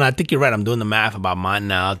 no. I think you're right. I'm doing the math about mine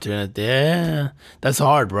now. Yeah, that's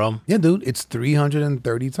hard, bro. Yeah, dude, it's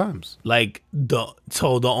 330 times. Like, the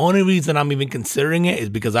only reason I'm even considering it is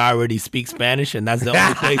because I already speak Spanish, and that's the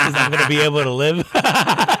only places I'm going to be able to live.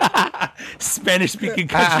 Spanish-speaking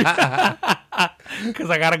country. Because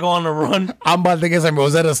I got to go on the run. I'm about to get some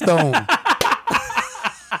Rosetta Stone.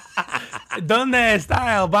 ¿Dónde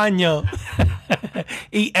está el baño?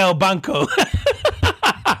 Y el banco.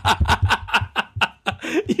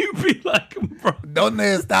 You be like, bro.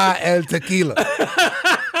 ¿Dónde está el tequila?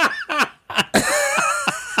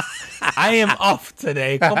 I am off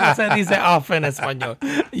today. ¿Cómo se dice off en español?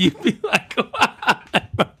 You be like,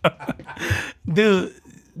 dude.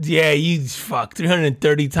 Yeah, you fuck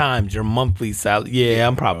 330 times your monthly salary. Yeah,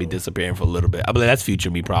 I'm probably disappearing for a little bit. I believe that's future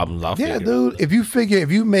me problems. Yeah, dude. If you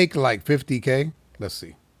make like 50K, let's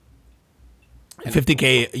see.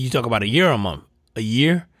 50K, you talk about a year or a month? A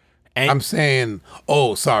year? And I'm saying,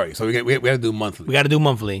 oh, sorry. So we got to do monthly. We got to do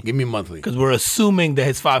monthly. Give me monthly. Because we're assuming that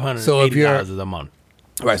his $580 is a month.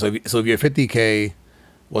 Right. So if you're 50K,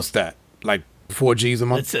 what's that? Like 4 G's a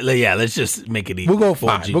month? Let's just make it easy. We'll go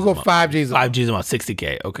 5. We'll go 5 G's a month. 5 G's a month,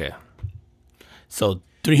 60K. Okay. So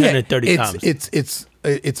 330 times. It's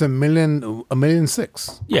 $1.6 million.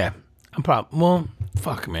 Yeah. I'm probably, well,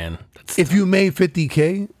 fuck, man. If you made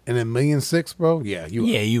 50K and $1.6 million, bro, yeah,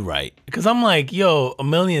 you're right. Because I'm like, yo, $1.6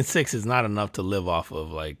 million is not enough to live off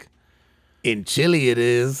of, like. In Chile, it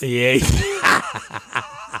is. Yeah.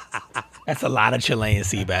 That's a lot of Chilean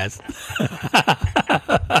sea bass.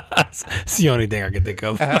 It's the only thing I can think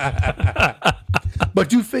of.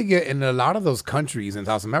 But you figure in a lot of those countries in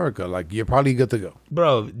South America, like, you're probably good to go.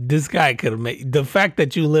 Bro, this guy could have made... The fact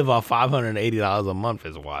that you live off $580 a month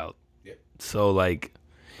is wild. Yeah. So, like...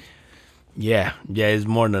 Yeah, it's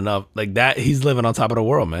more than enough. Like, that, he's living on top of the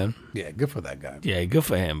world, man. Yeah, good for that guy. Yeah, good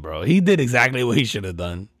for him, bro. He did exactly what he should have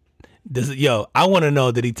done. I want to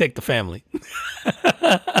know, did he take the family?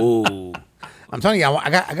 Ooh. I'm telling you,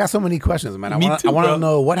 I got so many questions, man. I want to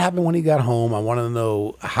know what happened when he got home. I want to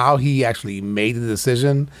know how he actually made the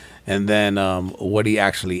decision, and then what he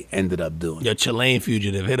actually ended up doing. Yo, Chilean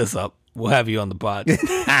fugitive, hit us up. We'll have you on the pod. You're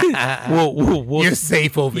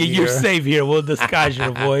safe over here. You're safe here. We'll disguise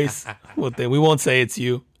your voice. We won't say it's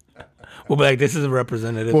you. We'll be like, this is a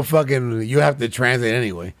representative. Well, fucking, you have to translate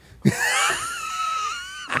anyway.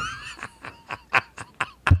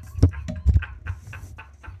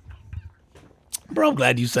 Bro, I'm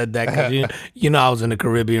glad you said that because you know I was in the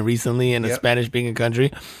Caribbean recently in a Spanish-speaking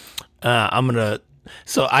country.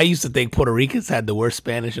 So I used to think Puerto Ricans had the worst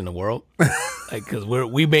Spanish in the world, like because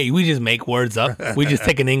we just make words up. We just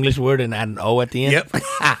take an English word and add an O at the end. Yep.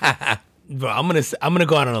 Bro, I'm gonna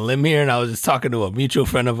go out on a limb here, and I was just talking to a mutual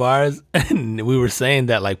friend of ours, and we were saying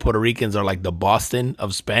that like Puerto Ricans are like the Boston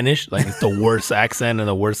of Spanish, like it's the worst accent and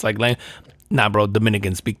the worst like language. Nah, bro,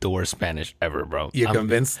 Dominicans speak the worst Spanish ever, bro. You're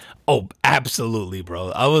convinced? Oh, absolutely,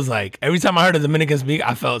 bro. I was like, every time I heard a Dominican speak,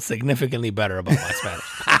 I felt significantly better about my Spanish.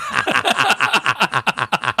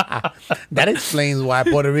 That explains why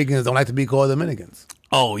Puerto Ricans don't like to be called Dominicans.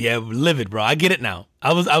 Oh yeah, livid, bro. I get it now.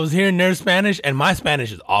 I was hearing their Spanish, and my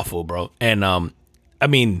Spanish is awful, bro. And I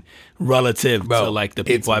mean, relative to like the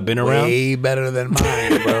people I've been around, way better than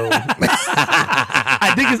mine, bro.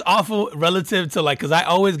 I think it's awful relative to like, because I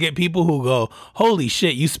always get people who go, "Holy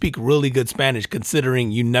shit, you speak really good Spanish,"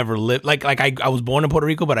 considering you never lived. Like I was born in Puerto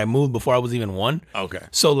Rico, but I moved before I was even one. Okay.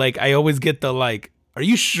 So like, I always get the like, "Are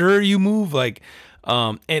you sure you moved?" Like.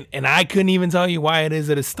 And I couldn't even tell you why it is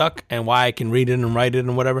that it's stuck and why I can read it and write it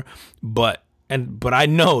and whatever, but I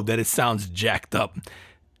know that it sounds jacked up,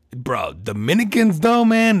 bro. Dominicans though,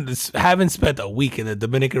 man, having spent a week in the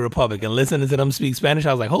Dominican Republic and listening to them speak Spanish,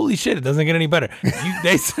 I was like, holy shit, it doesn't get any better.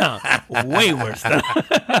 They sound way worse.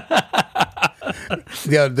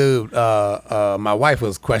 Yo, dude, my wife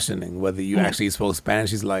was questioning whether you actually spoke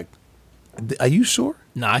Spanish. She's like, are you sure?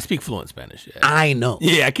 No, I speak fluent Spanish. Yeah. I know.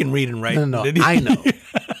 Yeah, I can read and write. No, I know.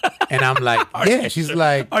 And I'm like, yeah. She's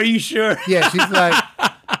like, are you sure? Yeah, she's like,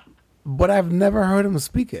 but I've never heard him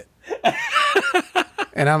speak it.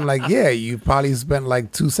 And I'm like, yeah, you probably spent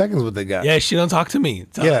like 2 seconds with the guy. Yeah, she don't talk to me.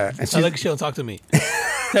 Tell like she don't talk to me.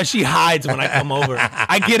 That she hides when I come over.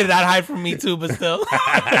 I get it. I'd hide from me too, but still.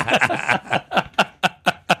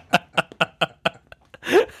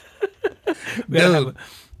 Dude.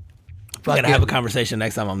 We gotta have a conversation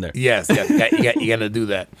next time I'm there. Yes, you gotta do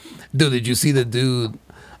that. Dude, did you see the dude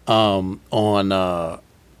on a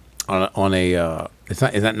it's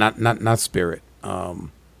not Spirit,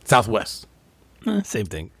 Southwest? Same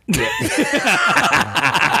thing.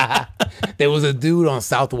 There was a dude on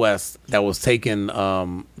Southwest that was taking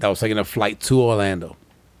a flight to Orlando.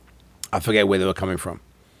 I forget where they were coming from.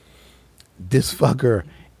 This fucker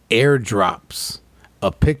airdrops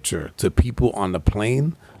a picture to people on the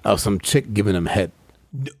plane of some chick giving him head.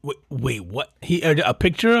 Wait, what? A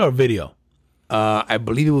picture or a video? I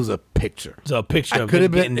believe it was a picture. So a picture. It could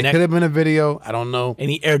have been a video. I don't know. And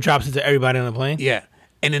he airdrops it to everybody on the plane. Yeah,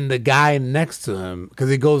 and then the guy next to him, because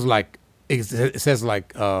it goes like it says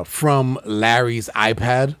like from Larry's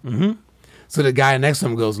iPad. Mm-hmm. So the guy next to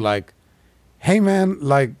him goes like, "Hey man,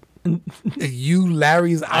 like you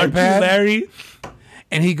Larry's Aren't iPad?" you Larry?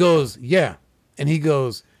 And he goes, "Yeah," and he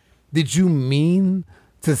goes, "Did you mean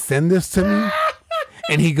to send this to me?"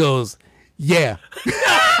 And he goes, "Yeah."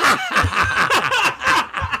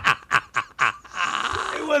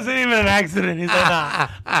 It wasn't even an accident. He's like,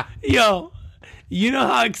 nah. Yo, you know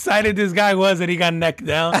how excited this guy was that he got necked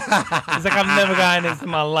down? He's like, I've never gotten this in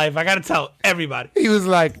my life. I gotta tell everybody. He was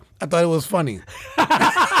like, I thought it was funny.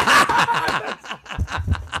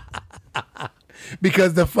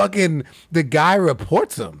 Because the guy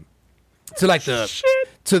reports him to like the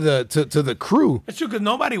to the crew. That's true, because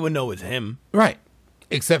nobody would know it's him. Right.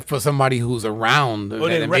 Except for somebody who's around. Or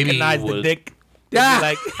they recognize the dick. Yeah.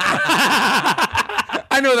 Like,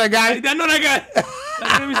 I know that guy. I know that guy.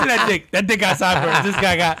 Like, let me see that dick. That dick got sideburns. This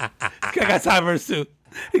guy got sideburns too.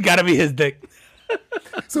 It gotta be his dick.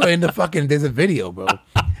 So in the there's a video, bro.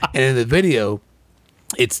 And in the video,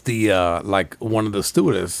 it's the like one of the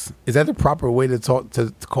stewardess. Is that the proper way to talk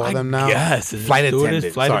to call them now? Yes. Flight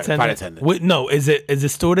attendant. Flight attendant. Wait, no, is it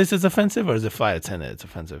stewardess is offensive or is it flight attendant it's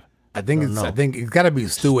offensive? I think it's got to be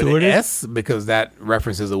stewardess because that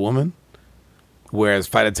references a woman, whereas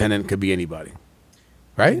flight attendant could be anybody,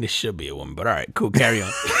 right? This should be a woman, but all right, cool. Carry on.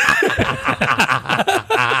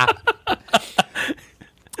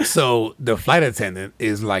 So the flight attendant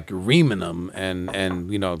is like reaming them and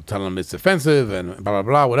telling them it's offensive and blah blah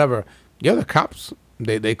blah whatever. Yeah, the cops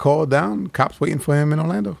they called down. Cops waiting for him in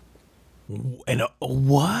Orlando. And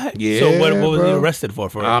what? Yeah. So what was bro. he arrested for?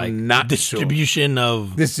 For I'm like not distribution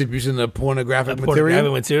of pornographic material.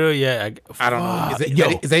 Pornographic material. Yeah. I don't know.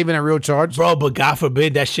 Is that even a real charge, bro? But God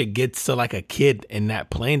forbid that shit gets to like a kid in that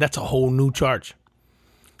plane. That's a whole new charge.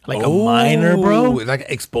 Like a minor, bro. Like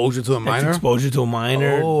exposure to a minor? That's exposure to a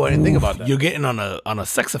minor. Oh, I didn't think about that. You're getting on a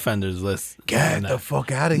sex offenders list. Get the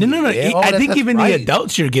fuck out of here. No. Yeah, I think even right. the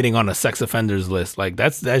adults you're getting on a sex offenders list. Like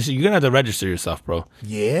that's you're gonna have to register yourself, bro.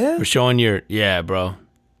 Yeah? For showing bro.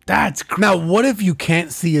 That's crazy. Now, what if you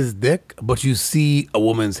can't see his dick, but you see a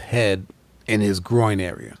woman's head in his groin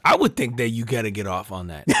area? I would think that you gotta get off on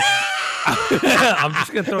that. I'm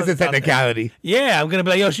just gonna throw It's a technicality. Yeah, I'm gonna be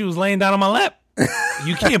like, yo, she was laying down on my lap.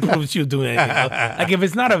 You can't prove she was doing anything else. Like if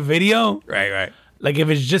it's not a video, Right. like if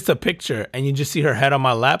it's just a picture and you just see her head on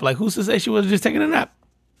my lap, like who's to say she was just taking a nap?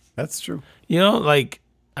 That's true. You know, like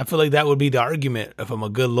I feel like that would be the argument if I'm a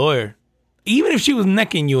good lawyer. Even if she was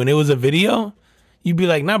necking you and it was a video, you'd be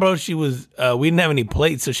like, nah, bro, she was. We didn't have any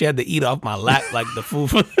plates, so she had to eat off my lap like the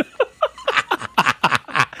food.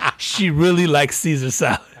 She really likes Caesar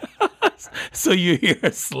salad. So you hear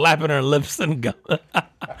her slapping her lips and go,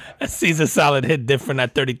 a Caesar salad hit different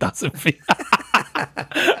at 30,000 feet.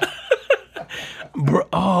 Bro,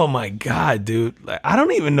 oh my God, dude. Like, I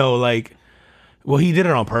don't even know, like, well, he did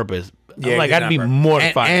it on purpose. Yeah, like, I'd be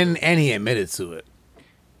mortified. And he admitted to it.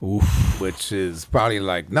 Oof. Which is probably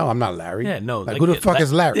like, no, I'm not Larry. Yeah, no. Like who the fuck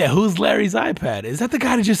is Larry? Yeah, who's Larry's iPad? Is that the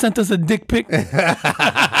guy that just sent us a dick pic?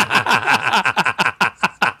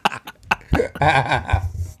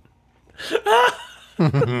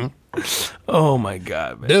 Oh my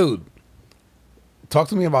God, man. Dude, talk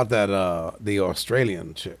to me about that the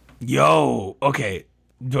Australian chick. Yo, okay.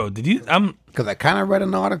 Bro, did you because I kind of read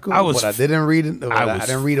an article, but I didn't read it. I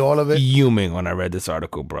didn't read all of it. Fuming when I read this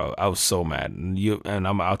article, bro. I was so mad.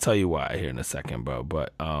 I'll tell you why here in a second, bro.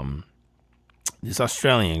 But this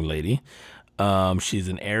Australian lady, she's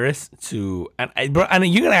an heiress to, and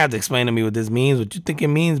you're gonna have to explain to me what this means, what you think it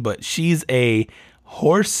means. But she's a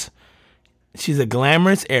horse. She's a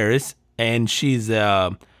glamorous heiress, and she's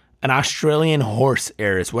an Australian horse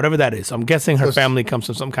heiress, whatever that is. So I'm guessing her family comes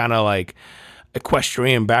from some kind of like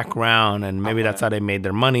equestrian background, and maybe that's how they made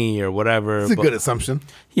their money or whatever. It's a good assumption.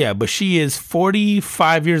 Yeah, but she is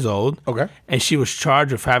 45 years old. Okay. And she was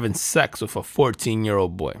charged with having sex with a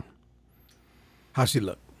 14-year-old boy. How'd she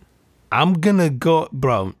look? I'm gonna go,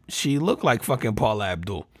 bro. She looked like fucking Paula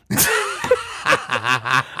Abdul.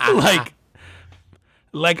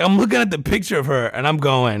 like I'm looking at the picture of her, and I'm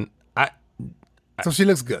going, so she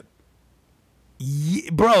looks good. Yeah,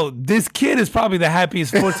 bro, this kid is probably the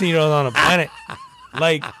happiest 14-year-old on the planet.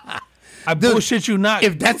 Like, bullshit you not.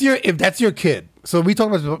 If that's your kid, so we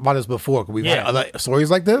talked about this before. We've had other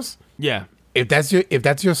stories like this. Yeah. If that's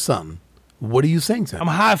your son, what are you saying to him? I'm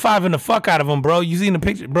high-fiving the fuck out of him, bro. You seen the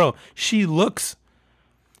picture, bro? She looks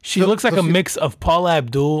like a mix of Paula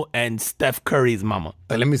Abdul and Steph Curry's mama.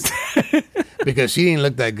 Let me see. Because she didn't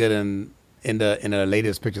look that good in the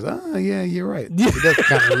latest pictures. Oh yeah, you're right. She does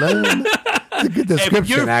kind of learn. It's a good description, if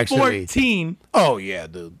you're actually. 14, oh yeah,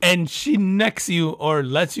 dude, and she necks you or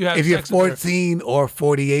lets you have if sex you're 14 or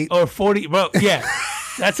 48 or 40, bro, yeah,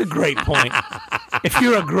 that's a great point. If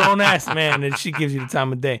you're a grown ass man and she gives you the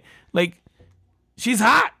time of day, like she's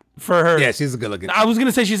hot for her. Yeah, she's a good looking. I was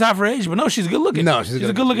gonna say she's hot for her age, but no, she's good looking. No, she's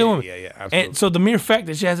a good looking woman. Yeah, absolutely. And so the mere fact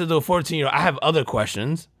that she has to do a 14-year-old, I have other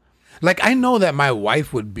questions. Like I know that my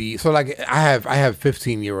wife would be so. Like I have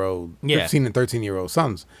 15 and 13-year-old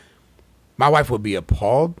sons. My wife would be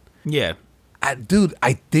appalled. Yeah, dude.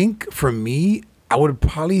 I think for me, I would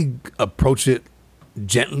probably approach it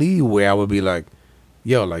gently, where I would be like,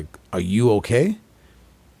 "Yo, like, are you okay?"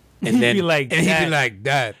 And then he'd be like,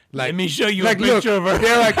 "Dad, like, let me show you like, a picture of her."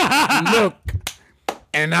 They're like, "Look,"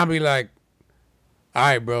 and I'll be like, "All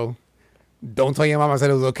right, bro, don't tell your mom I said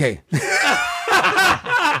it was okay."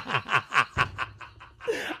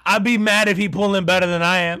 I'd be mad if he pulling better than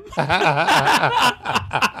I am.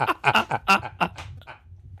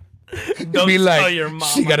 Don't be like, tell your mom.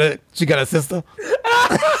 She got a sister.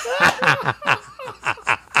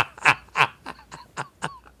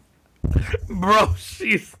 Bro,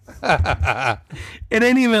 she's. It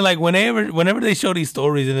ain't even like whenever they show these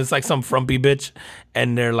stories and it's like some frumpy bitch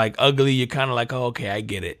and they're like ugly, you're kind of like, oh, okay, I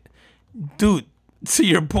get it, dude. To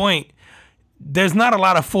your point, there's not a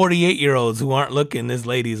lot of 48-year-olds who aren't looking this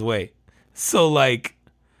lady's way. So like,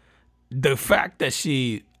 the fact that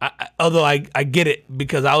she, although I get it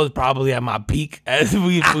because I was probably at my peak as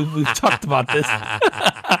we've talked about this.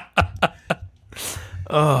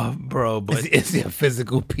 Oh, bro, but it's your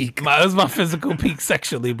physical peak. It was my physical peak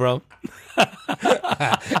sexually, bro.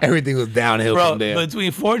 Everything was downhill from there.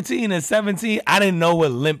 Between 14 and 17, I didn't know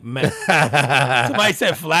what limp meant. Somebody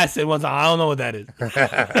said flaccid once. I don't know what that is.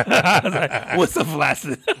 I was like, what's a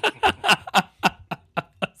flaccid?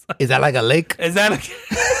 Is that like a lake? Is that like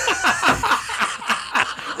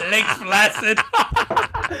Lake Flaccid?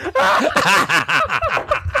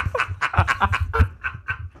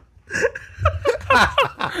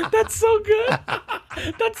 That's so good.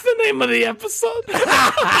 That's the name of the episode.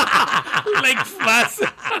 Lake Flaccid.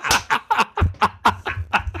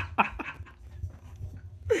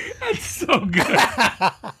 That's so good.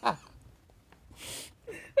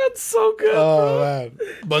 That's so good, bro. Man.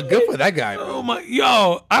 But good for that guy, bro. Oh my,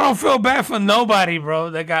 yo, I don't feel bad for nobody, bro.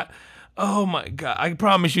 That got, oh my God. I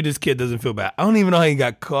promise you this kid doesn't feel bad. I don't even know how he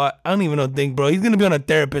got caught. I don't even think, bro. He's going to be on a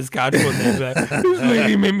therapist's couch one day. Like, this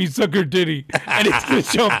lady made me suck her titty. And he's going to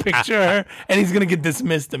show a picture of her and he's going to get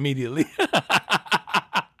dismissed immediately.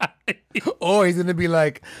 Or he's going to be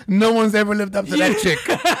like, no one's ever lived up to that chick.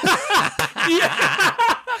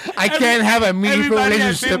 I can't have a meaningful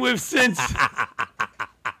relationship. I've been with since.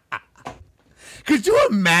 Could you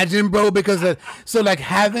imagine, bro? Because so like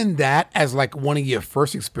having that as like one of your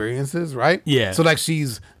first experiences, right? Yeah. So like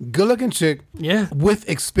she's good looking chick, yeah, with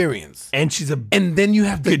experience, and she's and then you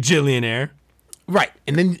have the gajillionaire, right?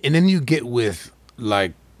 And then you get with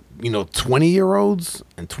like 20-year-olds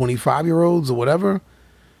and 25-year-olds or whatever,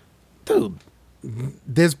 dude.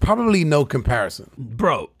 There's probably no comparison,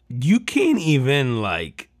 bro. You can't even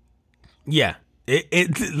like, yeah.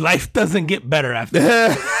 It life doesn't get better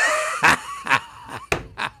after.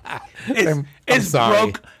 It's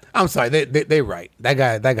sorry. broke. I'm sorry. They right. That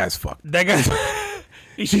guy's fucked. That guy's.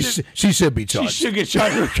 She should be charged. She should get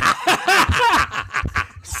charged.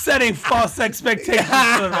 Setting false expectations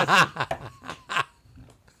for the rest.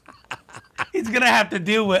 He's gonna have to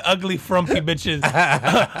deal with ugly, frumpy bitches,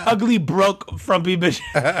 ugly, broke, frumpy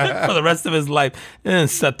bitches for the rest of his life, and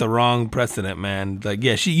set the wrong precedent, man. Like,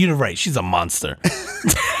 yeah, you're right. She's a monster.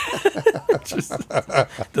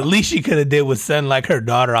 The least she could have did was send like her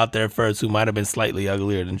daughter out there first, who might have been slightly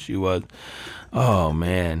uglier than she was. Oh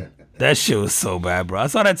man, that shit was so bad, bro. I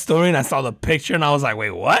saw that story and I saw the picture and I was like,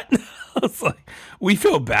 wait, what? I was like, we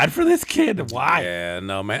feel bad for this kid. Why? Yeah,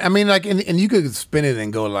 no, man. I mean, like, and you could spin it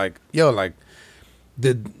and go like, yo, like,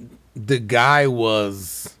 the guy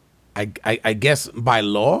was, I guess by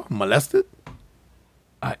law molested.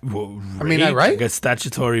 I mean, right? Like a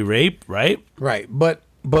statutory rape, right? Right, but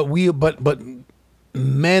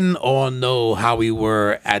men all know how we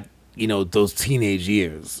were at those teenage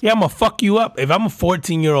years. Yeah, I'm gonna fuck you up. If I'm a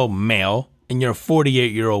 14-year-old male and you're a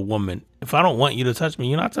 48-year-old woman, if I don't want you to touch me,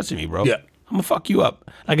 you're not touching me, bro. Yeah. I'm gonna fuck you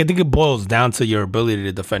up. Like, I think it boils down to your ability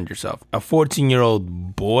to defend yourself. A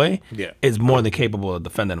 14-year-old boy is more than capable of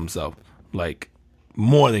defending himself. Like,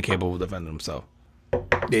 more than capable of defending himself.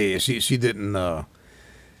 Yeah, she didn't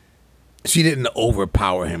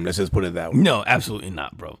overpower him. Let's just put it that way. No, absolutely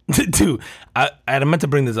not, bro. Dude, I meant to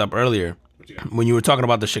bring this up earlier when you were talking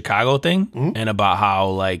about the Chicago thing, mm-hmm. and about how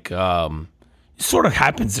like it sort of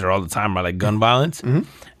happens there all the time, right? Like gun violence. Mm-hmm.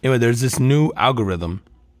 Anyway, there's this new algorithm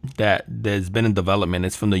that's been in development.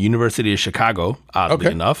 It's from the University of Chicago,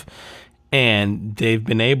 oddly enough, and they've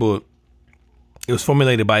been able. It was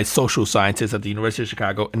formulated by social scientists at the University of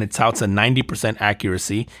Chicago, and it touts a 90%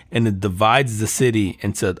 accuracy, and it divides the city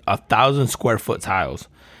into 1,000 square foot tiles.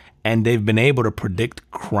 And they've been able to predict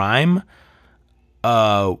crime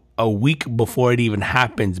a week before it even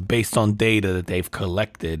happens based on data that they've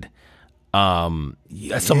collected.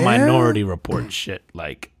 That's some Minority Report shit.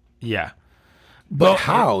 Like, yeah. But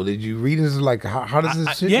how did you read this? Like, how does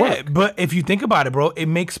this shit work? But if you think about it, bro, it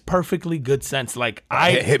makes perfectly good sense. Like,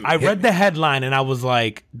 I read the headline and I was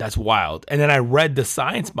like, that's wild. And then I read the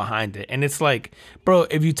science behind it. And it's like, bro,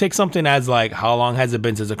 if you take something as like, how long has it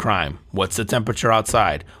been since a crime? What's the temperature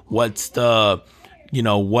outside? What's the,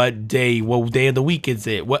 what day of the week is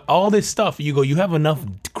it? What, all this stuff, you have enough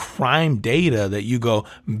crime data that you go,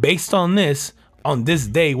 based on this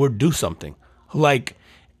day, we'll do something. Like,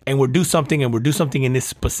 and we'll do something in this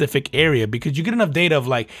specific area, because you get enough data of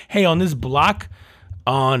like, hey, on this block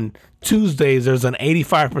on Tuesdays, there's an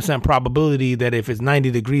 85% probability that if it's 90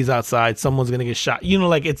 degrees outside, someone's going to get shot.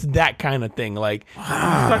 Like, it's that kind of thing. Like,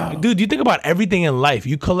 wow. Dude, you think about everything in life.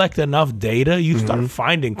 You collect enough data, you start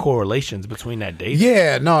finding correlations between that data.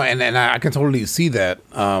 Yeah, no, and I can totally see that.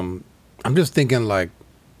 I'm just thinking like,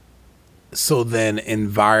 so then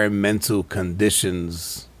environmental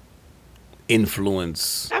conditions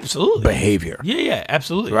influence behavior. Yeah,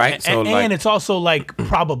 absolutely. Right? And it's also like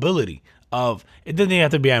probability of, it doesn't even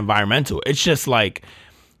have to be environmental. It's just like,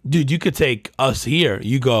 dude, you could take us here.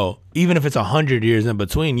 You go, even if it's 100 years in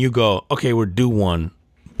between, you go, okay, we're due one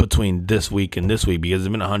between this week and this week, because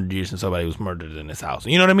it's been 100 years since somebody was murdered in this house.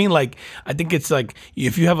 You know what I mean? Like, I think it's like,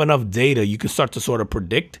 if you have enough data, you can start to sort of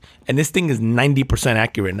predict. And this thing is 90%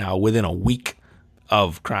 accurate now within a week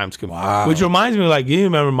of crimes committed. Wow. Which reminds me, like, you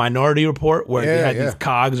remember Minority Report where they had Yeah. these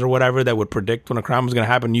cogs or whatever that would predict when a crime was going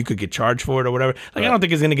to happen. You could get charged for it or whatever. Like, I don't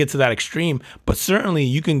think it's going to get to that extreme, but certainly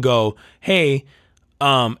you can go, hey,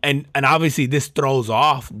 and obviously this throws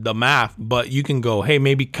off the math, but you can go, hey,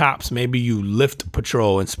 maybe cops, maybe you lift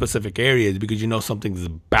patrol in specific areas because you know something's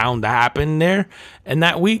bound to happen there in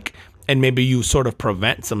that week. And maybe you sort of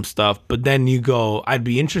prevent some stuff, but then you go, I'd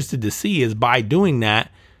be interested to see is by doing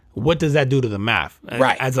that, what does that do to the math?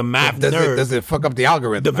 Right. As a math nerd. Does it fuck up the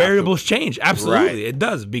algorithm? The variables change. Absolutely. Right. It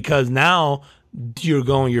does, because now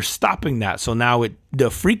you're stopping that. So now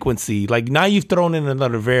the frequency, like now you've thrown in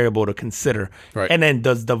another variable to consider. Right. And then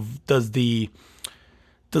does the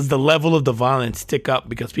level of the violence tick up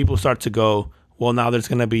because people start to go, well, now there's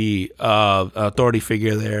going to be an authority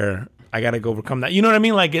figure there. I got to go overcome that. You know what I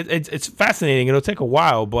mean? Like it's fascinating. It'll take a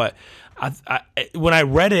while, but when I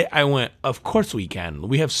read it, I went, of course we can.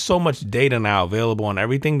 We have so much data now available on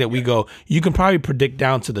everything that we go, you can probably predict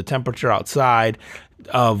down to the temperature outside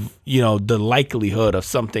of, the likelihood of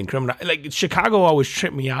something criminal. Like Chicago always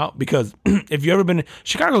tripped me out because if you ever been,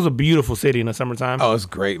 Chicago's a beautiful city in the summertime. Oh, it's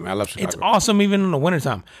great, man. I love Chicago. It's awesome even in the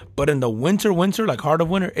wintertime. But in the winter, like heart of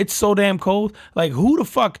winter, it's so damn cold. Like who the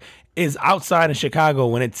fuck is outside in Chicago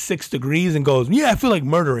when it's 6 degrees and goes, yeah, I feel like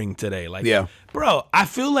murdering today. Like, yeah. Bro, I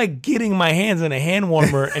feel like getting my hands in a hand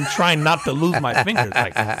warmer and trying not to lose my fingers.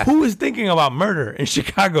 Like, who is thinking about murder in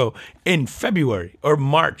Chicago in February or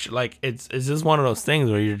March? Like, it's just one of those things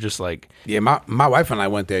where you're just like, yeah. My wife and I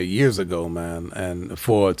went there years ago, man, and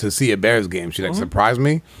to see a Bears game. She surprised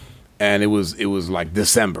me, and it was like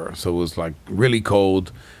December, so it was like really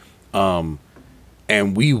cold, and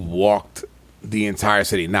we walked the entire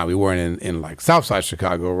city. Now we weren't in like Southside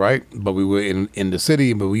Chicago, right? But we were in the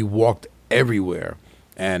city, but we walked everywhere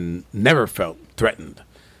and never felt threatened.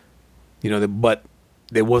 But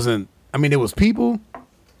there wasn't, there was people,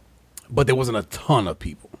 but there wasn't a ton of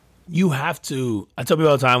people. You have to, I tell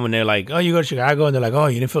people all the time when they're like, oh, you go to Chicago, and they're like, oh,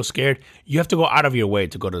 you didn't feel scared. You have to go out of your way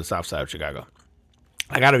to go to the south side of Chicago.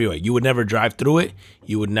 Like out of your way. You would never drive through it.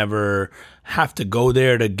 You would never have to go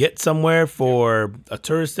there to get somewhere for a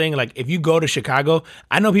tourist thing. Like if you go to Chicago,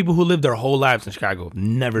 I know people who live their whole lives in Chicago,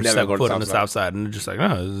 never set foot on the south side. And they're just like,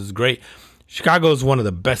 oh, this is great. Chicago is one of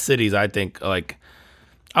the best cities, I think. Like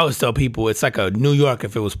I always tell people it's like a New York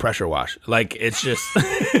if it was pressure washed. Like it's just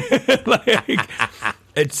like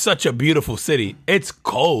it's such a beautiful city. It's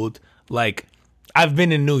cold. Like I've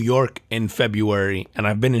been in New York in February, and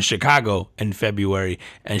I've been in Chicago in February,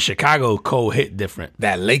 and Chicago cold hit different.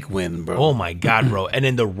 That lake wind, bro. Oh my God, bro. And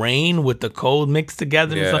then the rain with the cold mixed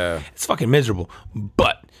together, yeah. It's fucking miserable.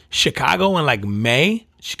 But Chicago in like May,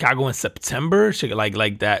 Chicago in September,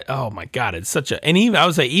 like that. Oh my God, it's such a, and even I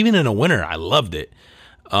would say even in the winter, I loved it.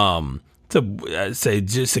 To say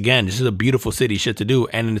just again, this is a beautiful city, shit to do,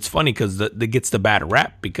 and it's funny because it gets the bad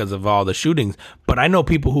rap because of all the shootings. But I know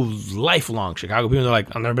people who's lifelong Chicago people. They're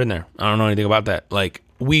like, I've never been there. I don't know anything about that. Like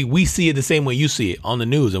we see it the same way you see it on the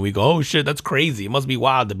news, and we go, oh shit, that's crazy. It must be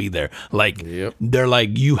wild to be there. Like yep. They're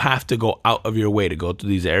like, you have to go out of your way to go to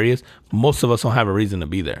these areas. Most of us don't have a reason to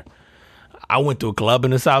be there. I went to a club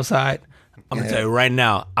in the South Side. I'm going to tell you right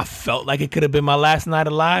now, I felt like it could have been my last night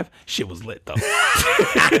alive. Shit was lit, though.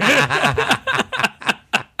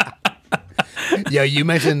 Yo, you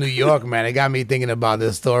mentioned New York, man. It got me thinking about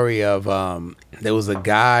this story of there was a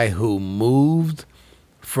guy who moved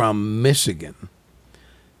from Michigan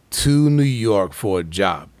to New York for a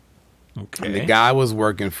job. Okay. And the guy was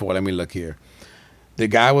working for, let me look here. The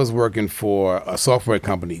guy was working for a software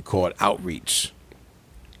company called Outreach.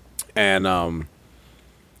 And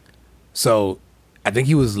so I think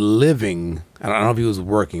he was living, I don't know if he was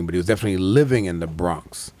working, but he was definitely living in the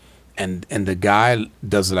Bronx. And the guy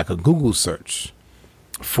does like a Google search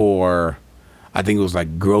for, I think it was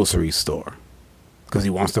like grocery store. Because he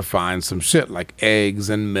wants to find some shit like eggs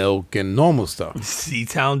and milk and normal stuff.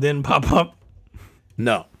 C-Town didn't pop up?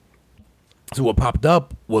 No. So what popped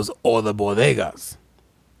up was all the bodegas.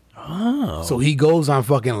 Oh. So he goes on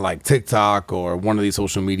fucking like TikTok or one of these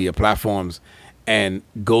social media platforms and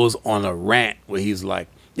goes on a rant where he's like,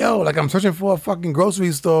 yo, like I'm searching for a fucking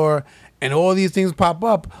grocery store and all these things pop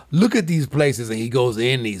up. Look at these places. And he goes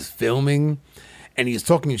in, he's filming and he's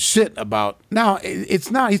talking shit about, now it's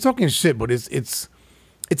not, he's talking shit, but it's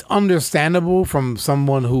understandable from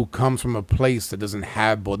someone who comes from a place that doesn't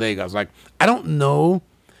have bodegas. Like, I don't know.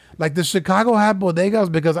 Like, does Chicago have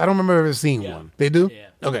bodegas? Because I don't remember ever seeing one. They do? Yeah.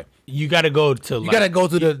 Okay. You got to go to, you got to go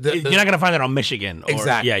to the you're not going to find it on Michigan. Or,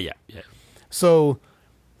 exactly. Yeah. So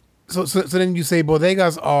then you say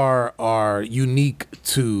bodegas are unique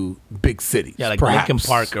to big cities. Yeah, like perhaps. Lincoln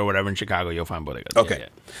Park or whatever in Chicago, you'll find bodegas. Okay.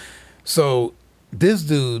 Yeah. So this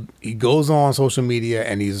dude, he goes on social media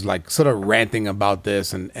and he's like sort of ranting about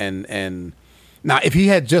this and now if he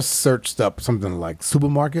had just searched up something like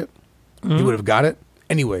supermarket, he would have got it.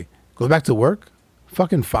 Anyway, goes back to work,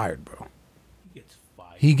 fucking fired, bro.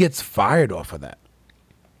 He gets fired off of that.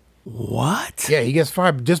 What? Yeah, he gets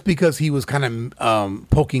fired just because he was kind of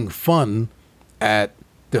poking fun at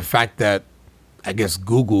the fact that I guess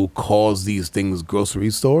Google calls these things grocery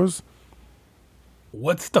stores.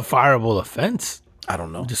 What's the fireable offense? I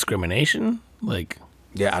don't know. Discrimination? Like,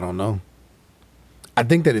 yeah, I don't know. I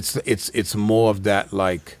think that it's more of that,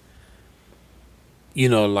 like, you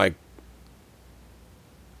know, like,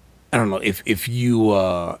 I don't know, if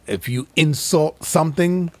you insult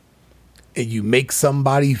something and you make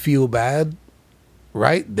somebody feel bad,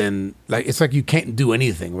 right? Then like it's like you can't do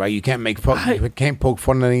anything, right? You can't you can't poke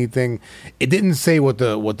fun at anything. It didn't say what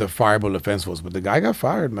the fireable offense was, but the guy got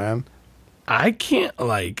fired, man. I can't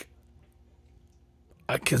like.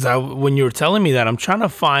 Because when you were telling me that, I'm trying to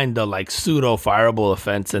find the like pseudo fireable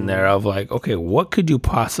offense in there of like, okay, what could you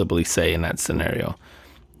possibly say in that scenario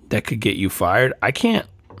that could get you fired? I can't.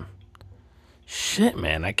 Shit,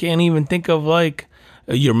 man, I can't even think of like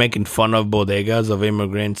you're making fun of bodegas of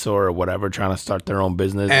immigrants or whatever trying to start their own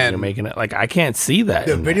business and you're making it like I can't see that.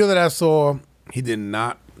 The video that I saw, he did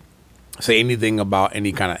not say anything about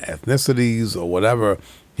any kind of ethnicities or whatever.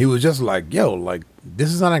 He was just like, yo, like,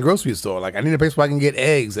 this is not a grocery store. Like, I need a place where I can get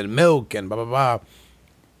eggs and milk and blah, blah, blah.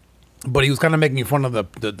 But he was kind of making fun of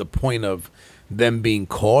the point of them being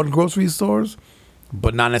called grocery stores,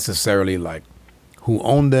 but not necessarily, like, who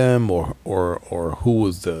owned them or who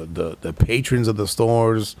was the patrons of the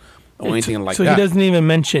stores or anything like that. So he doesn't even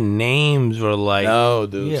mention names or, like... No,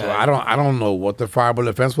 dude. Yeah. So I don't know what the fireable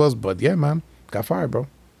offense was, but yeah, man. Got fired, bro.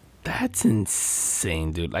 That's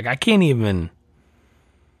insane, dude. Like, I can't even...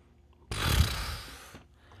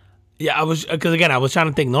 Yeah, I was trying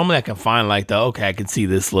to think. Normally, I can find like I can see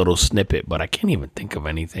this little snippet, but I can't even think of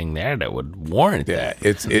anything there that would warrant that.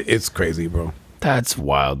 Yeah, it's crazy, bro. That's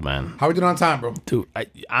wild, man. How we doing on time, bro? Dude,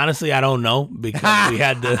 honestly, I don't know because we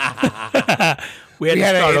had to. We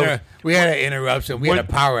had an interruption. We had a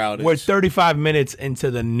power outage. We're 35 minutes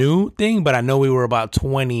into the new thing, but I know we were about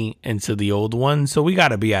 20 into the old one, so we got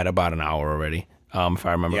to be at about an hour already. If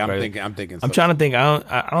I remember correctly. I'm thinking. I'm trying to think.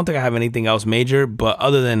 I don't think I have anything else major, but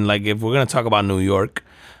other than like if we're gonna talk about New York,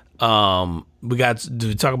 we got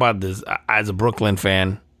to talk about this as a Brooklyn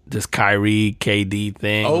fan. This Kyrie KD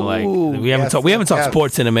thing. Oh, like we haven't talked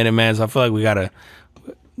sports in a minute, man. So I feel like we gotta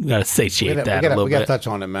satiate that a little bit. We gotta touch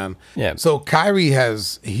on it, man. Yeah. So Kyrie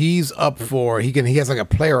he's up for he has like a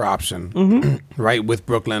player option, right, with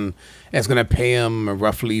Brooklyn. And it's gonna pay him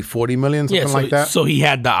roughly $40 million, something like that. So he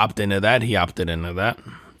had to opt into that. He opted into that.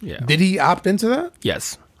 Yeah. Did he opt into that?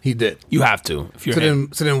 Yes. He did. You have to. If you're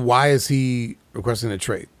so then why is he requesting a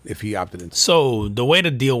trade if he opted into it? So the way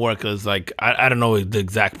the deal worked is like I don't know the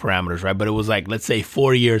exact parameters, right? But it was like let's say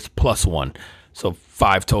 4 years plus 1. So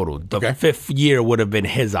 5 total. The 5th year would have been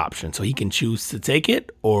his option. So he can choose to take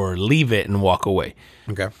it or leave it and walk away.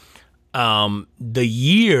 Okay. The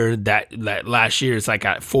year that last year it's like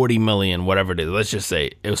at 40 million, whatever it is. Let's just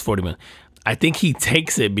say it was 40 million. I think he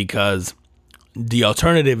takes it because the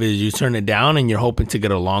alternative is you turn it down and you're hoping to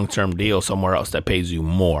get a long-term deal somewhere else that pays you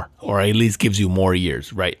more or at least gives you more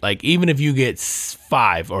years, right? Like even if you get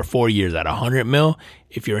 5 or 4 years at 100 mil,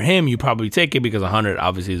 if you're him, you probably take it because 100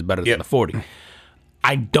 obviously is better than the 40.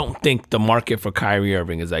 I don't think the market for Kyrie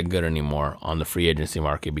Irving is that good anymore on the free agency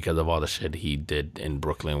market because of all the shit he did in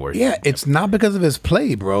Brooklyn. It's not because of his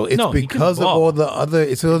play, bro. It's because of all the other.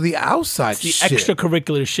 It's all the outside shit. The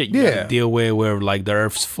extracurricular shit you gotta deal with, where like the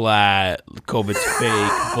Earth's flat, COVID's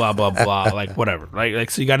fake, blah blah blah, like whatever. Right? Like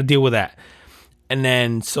so, you got to deal with that. And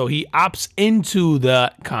then so he opts into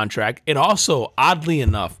the contract. It also, oddly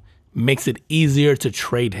enough, makes it easier to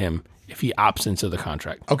trade him if he opts into the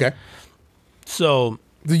contract. Okay. So,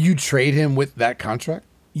 do you trade him with that contract?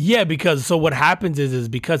 Yeah, because so what happens is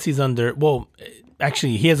because he's under, well,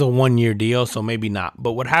 actually he has a 1-year deal, so maybe not.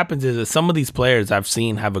 But what happens is some of these players I've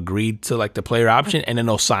seen have agreed to like the player option, and then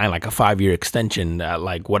they'll sign like a 5-year extension at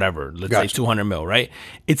like whatever, let's say 200 mil, right?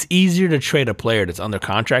 It's easier to trade a player that's under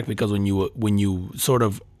contract because when you sort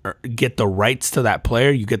of get the rights to that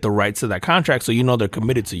player, you get the rights to that contract, so you know they're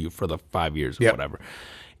committed to you for the 5 years or whatever.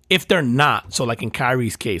 If they're not, so like in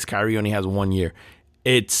Kyrie's case, Kyrie only has 1 year.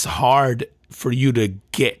 It's hard for you to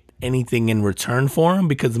get anything in return for him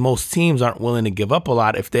because most teams aren't willing to give up a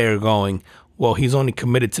lot if they're going, well, he's only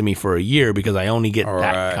committed to me for a year because I only get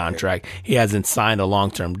that contract. He hasn't signed a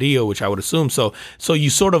long-term deal, which I would assume. So you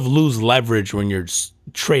sort of lose leverage when you're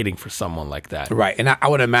trading for someone like that. Right. And I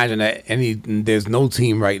would imagine that there's no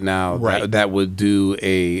team right now that would do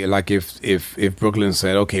if Brooklyn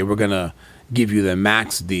said, okay, we're going to give you the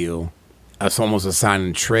max deal. It's almost a sign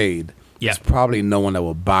and trade. Yeah. There's probably no one that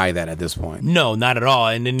will buy that at this point. No, not at all.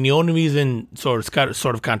 And then the only reason, sort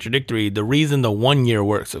of contradictory, the reason the 1 year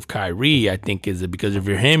works of Kyrie, I think, is that because if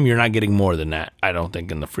you're him, you're not getting more than that, I don't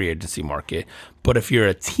think, in the free agency market. But if you're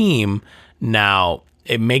a team, now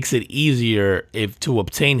it makes it easier to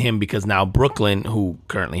obtain him, because now Brooklyn, who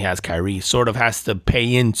currently has Kyrie, sort of has to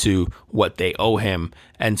pay into what they owe him.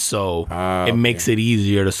 And so it makes it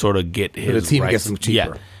easier to sort of get his so the team rights. Gets him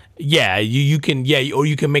cheaper. Yeah, you can, or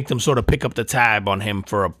you can make them sort of pick up the tab on him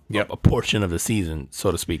for a portion of the season,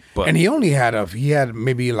 so to speak. But and he had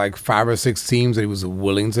maybe like 5 or 6 teams that he was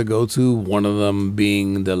willing to go to. One of them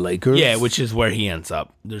being the Lakers. Yeah, which is where he ends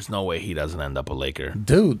up. There's no way he doesn't end up a Laker,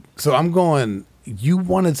 dude. So I'm going. You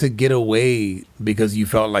wanted to get away because you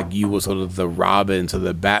felt like you were sort of the Robin to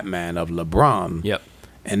the Batman of LeBron. Yep.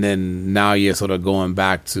 And then now you're sort of going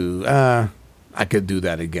back to I could do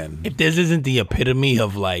that again. If this isn't the epitome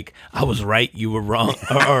of like, I was right, you were wrong,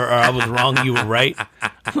 or I was wrong, you were right.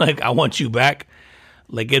 Like, I want you back.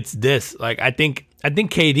 Like, it's this. Like, I think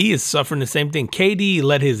KD is suffering the same thing. KD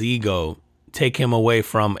let his ego take him away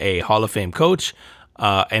from a Hall of Fame coach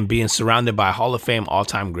and being surrounded by Hall of Fame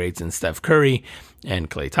all-time greats in Steph Curry and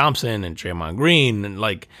Klay Thompson and Draymond Green. And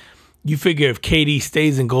like, you figure if KD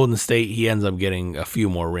stays in Golden State, he ends up getting a few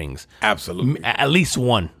more rings. Absolutely. At least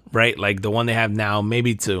one. Right, like the one they have now,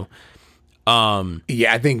 maybe 2.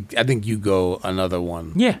 Yeah, I think you go another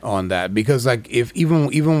one. Yeah. On that, because like if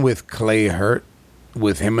even with Clay hurt,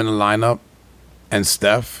 with him in the lineup, and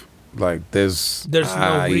Steph, like there's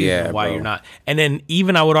no reason why you're not. And then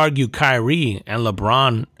even I would argue Kyrie and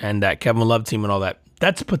LeBron and that Kevin Love team and all that.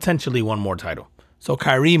 That's potentially one more title. So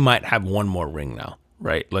Kyrie might have one more ring now,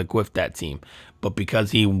 right? Like with that team. But because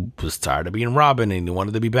he was tired of being Robin and he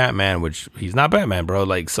wanted to be Batman, which he's not Batman, bro.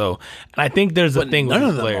 Like, so, and I think there's a thing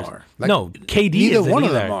with players. Like, no, KD neither isn't one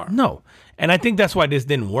either. of them are. No. And I think that's why this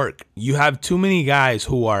didn't work. You have too many guys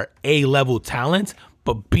who are A-level talents,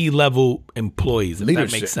 but B-level employees, if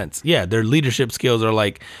that makes sense. Yeah, their leadership skills are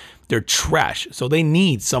like, they're trash. So they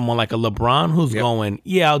need someone like a LeBron who's going,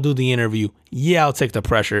 yeah, I'll do the interview. Yeah, I'll take the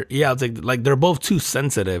pressure. Yeah, I'll take like they're both too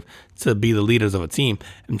sensitive to be the leaders of a team.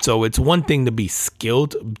 And so it's one thing to be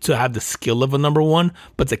skilled, to have the skill of a number one,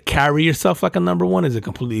 but to carry yourself like a number one is a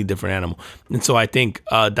completely different animal. And so I think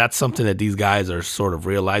that's something that these guys are sort of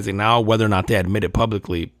realizing now, whether or not they admit it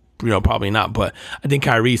publicly, probably not. But I think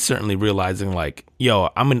Kyrie's certainly realizing like, yo,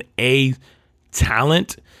 I'm an A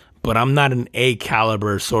talent, but I'm not an A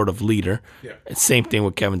caliber sort of leader. Yeah. Same thing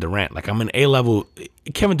with Kevin Durant. Like I'm an A level.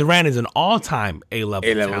 Kevin Durant is an all time A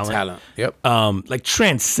level talent. Yep. Like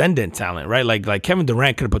transcendent talent, right? Like Kevin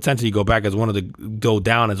Durant could potentially go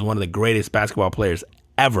down as one of the greatest basketball players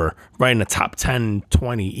ever, right in the top 10,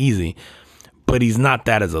 20, easy. But he's not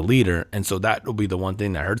that as a leader, and so that will be the one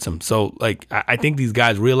thing that hurts him. So, like, I think these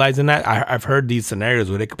guys realizing that. I've heard these scenarios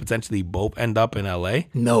where they could potentially both end up in L.A.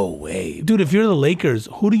 No way. Dude, if you're the Lakers,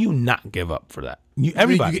 who do you not give up for that?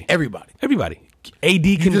 Everybody. AD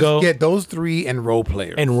can go. Get those 3 and role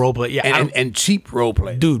players. Yeah. And cheap role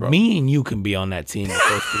players. Dude, bro. Me and you can be on that team with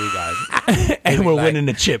those 3 guys. And we're winning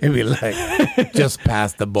the chip. It'd be like, just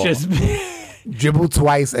pass the ball. Dribble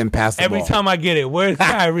twice and pass the ball. Every time I get it, where's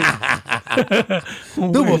Kyrie?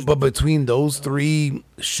 Dude, but between those 3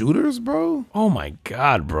 shooters, bro. Oh my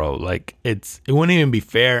God, bro! Like it wouldn't even be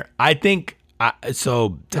fair. I think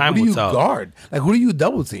so. Time will tell. Who do you guard? Like who do you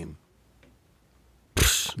double team?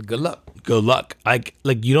 Good luck. Like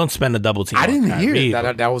you don't spend a double team. I didn't hear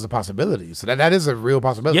that was a possibility. So that is a real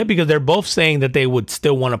possibility. Yeah, because they're both saying that they would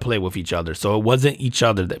still want to play with each other. So it wasn't each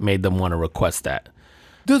other that made them want to request that.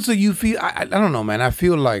 Dude, so you feel I don't know, man. I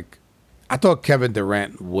feel like I thought Kevin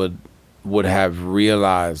Durant would have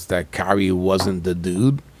realized that Kyrie wasn't the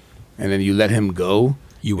dude, and then you let him go,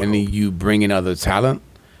 then you bring in other talent,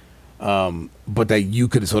 but that you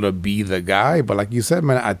could sort of be the guy. But like you said,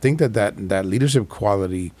 man, I think that leadership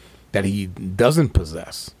quality that he doesn't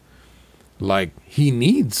possess, like he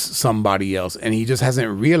needs somebody else, and he just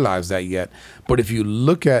hasn't realized that yet. But if you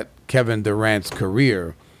look at Kevin Durant's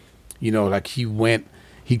career, like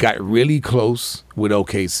he got really close with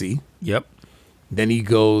OKC. Yep. Then he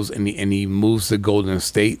goes and he moves to Golden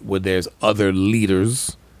State where there's other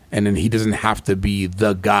leaders, and then he doesn't have to be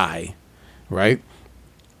the guy, right?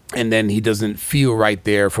 And then he doesn't feel right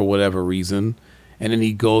there for whatever reason, and then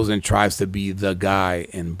he goes and tries to be the guy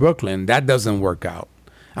in Brooklyn. That doesn't work out.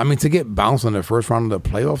 I mean, to get bounced in the first round of the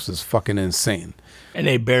playoffs is fucking insane. And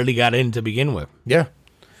they barely got in to begin with. Yeah.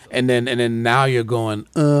 and then now you're going,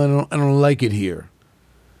 I don't like it here.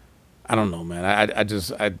 I don't know, man. I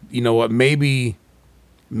just you know what? Maybe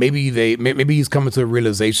he's coming to a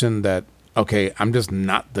realization that, okay, I'm just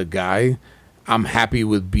not the guy. I'm happy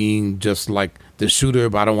with being just like the shooter,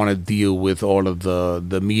 but I don't want to deal with all of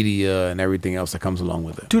the media and everything else that comes along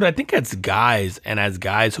with it. Dude, I think as guys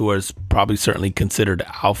who are probably certainly considered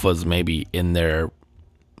alphas maybe in their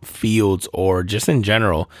fields or just in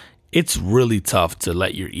general, it's really tough to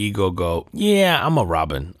let your ego go, yeah, I'm a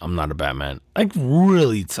Robin, I'm not a Batman. Like,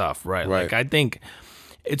 really tough, right? Like, I think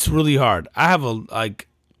it's really hard. I have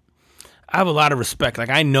a lot of respect. Like,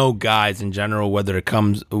 I know guys in general, whether it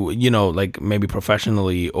comes, you know, like maybe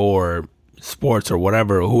professionally or sports or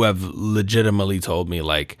whatever, who have legitimately told me,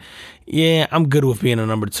 like, yeah, I'm good with being a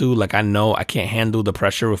number 2. Like, I know I can't handle the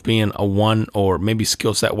pressure with being a 1, or maybe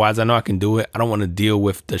skill set wise, I know I can do it. I don't want to deal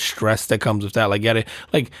with the stress that comes with that.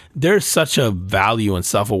 Like, there's such a value in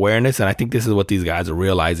self-awareness, and I think this is what these guys are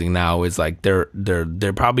realizing now, is like they're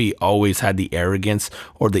probably always had the arrogance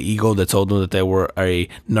or the ego that told them that they were a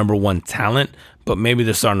number 1 talent, but maybe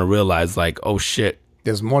they're starting to realize, like, oh shit,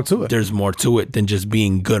 there's more to it. There's more to it than just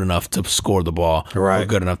being good enough to score the ball, or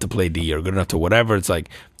good enough to play D, or good enough to whatever. It's like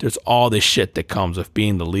there's all this shit that comes with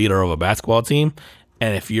being the leader of a basketball team.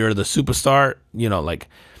 And if you're the superstar, you know, like,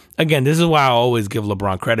 again, this is why I always give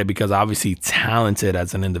LeBron credit, because obviously talented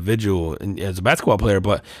as an individual and as a basketball player,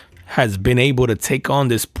 but has been able to take on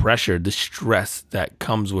this pressure, the stress that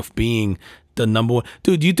comes with being the number 1.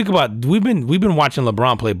 Dude, you think about, we've been watching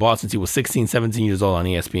LeBron play ball since he was 16, 17 years old on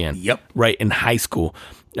ESPN. Yep. Right, in high school.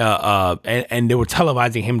 And they were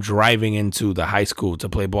televising him driving into the high school to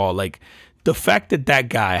play ball. Like, the fact that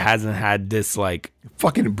guy hasn't had this, like,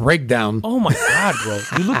 fucking breakdown. Oh my God, bro.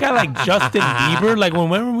 You look at, like, Justin Bieber, like,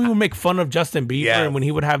 whenever we would make fun of Justin Bieber and when he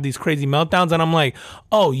would have these crazy meltdowns, and I'm like,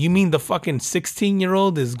 oh, you mean the fucking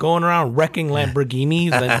 16-year-old is going around wrecking Lamborghinis?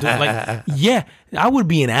 Like, yeah, I would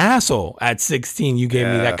be an asshole at 16. You gave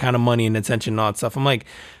me that kind of money and attention and all that stuff. I'm like,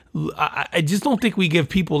 I just don't think we give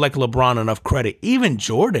people like LeBron enough credit. Even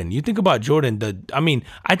Jordan. You think about Jordan.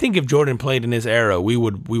 I think if Jordan played in this era, we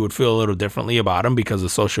would feel a little differently about him, because the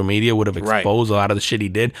social media would have exposed a lot of the shit he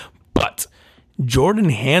did. But Jordan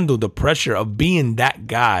handled the pressure of being that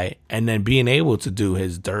guy and then being able to do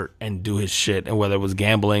his dirt and do his shit, and whether it was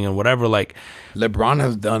gambling and whatever, like, LeBron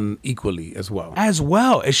has done equally as well.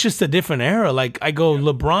 It's just a different era. Like, I go,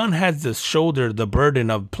 LeBron has to shoulder the burden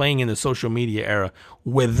of playing in the social media era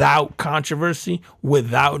without controversy,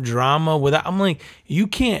 without drama, I'm like, you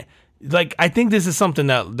can't. Like, I think this is something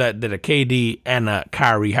that a KD and a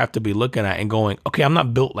Kyrie have to be looking at and going, okay, I'm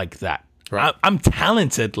not built like that. Right. I'm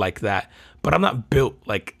talented like that, but I'm not built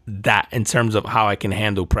like that in terms of how I can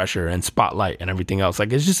handle pressure and spotlight and everything else.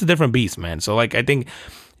 Like, it's just a different beast, man. So, like, I think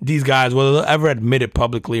these guys, whether they'll ever admit it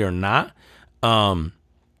publicly or not,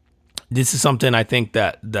 this is something I think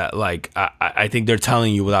that like, I think they're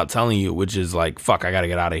telling you without telling you, which is like, fuck, I got to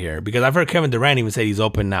get out of here. Because I've heard Kevin Durant even say he's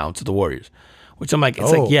open now to the Warriors. Which I'm like,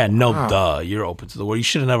 it's duh, you're open to the Warriors. You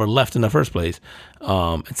should have never left in the first place.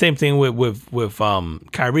 And same thing with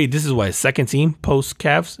Kyrie. This is what, his second team post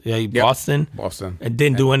Cavs, Boston, and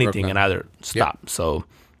didn't do anything and either stopped. Yep. So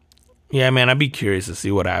yeah, man, I'd be curious to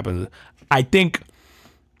see what happens. I think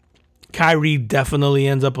Kyrie definitely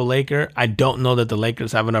ends up a Laker. I don't know that the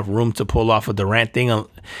Lakers have enough room to pull off a Durant thing,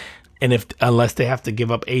 and unless they have to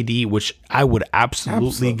give up AD, which I would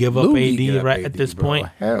absolutely give up AD right at this point.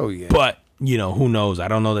 Hell yeah, but. You know, who knows? I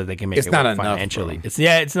don't know that they can make it work financially.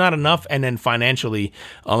 It's not enough. And then financially,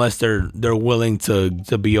 unless they're willing to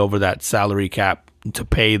be over that salary cap to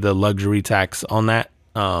pay the luxury tax on that.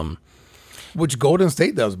 Which Golden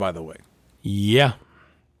State does, by the way. Yeah.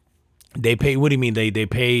 They pay. What do you mean? They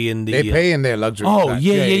pay in the. They pay in their luxury. Oh tax.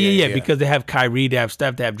 Yeah. Because they have Kyrie, they have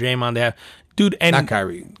Steph, they have Draymond, they have. Dude, and not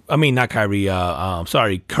Kyrie. I mean, not Kyrie.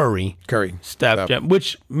 Sorry, Curry. Steph.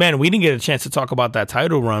 Which, man, we didn't get a chance to talk about that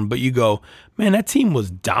title run, but you go, man, that team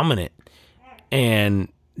was dominant, and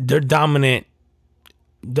they're dominant.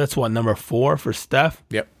 That's what, number 4 for Steph.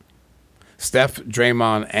 Yep. Steph,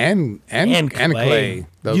 Draymond, and Clay.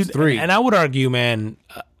 Those three. And I would argue, man.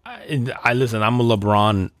 I listen. I'm a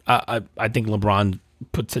LeBron. I think LeBron.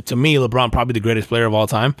 To me, LeBron probably the greatest player of all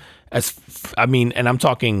time. And I'm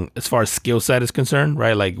talking as far as skill set is concerned,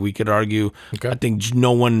 right? Like, we could argue. Okay. I think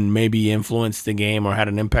no one maybe influenced the game or had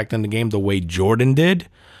an impact on the game the way Jordan did.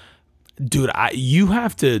 Dude, I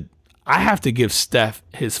have to give Steph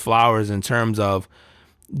his flowers in terms of,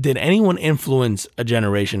 did anyone influence a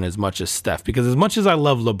generation as much as Steph? Because as much as I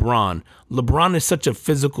love LeBron is such a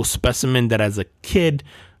physical specimen that as a kid,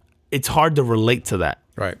 it's hard to relate to that.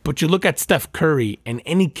 Right. But you look at Steph Curry and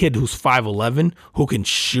any kid who's 5'11" who can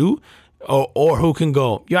shoot or who can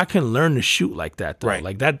go, I can learn to shoot like that though. Right.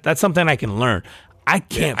 Like that's something I can learn. I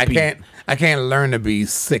can't learn to be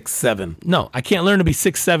 6'7". No, I can't learn to be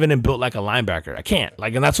 6'7" and built like a linebacker. I can't.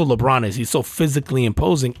 Like, and that's what LeBron is. He's so physically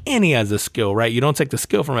imposing and he has a skill, right? You don't take the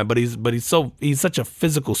skill from it, but he's such a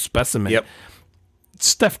physical specimen. Yep.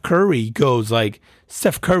 Steph Curry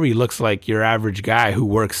looks like your average guy who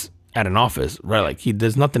works at an office, right? Like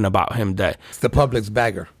there's nothing about him that it's the public's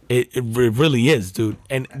bagger. It really is, dude.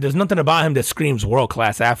 And there's nothing about him that screams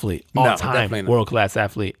world-class athlete all time. World-class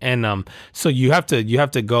athlete. And so you have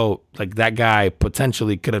to go, like, that guy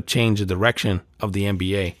potentially could have changed the direction of the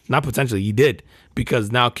NBA. Not potentially, he did.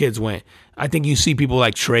 Because now kids went. I think you see people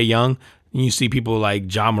like Trae Young, and you see people like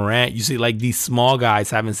John Morant. You see like these small guys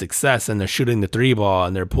having success, and they're shooting the 3-ball,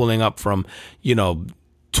 and they're pulling up from,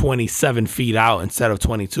 27 feet out instead of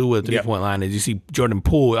 22 with a 3-point line. As you see Jordan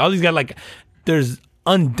Poole, all these guys, like, there's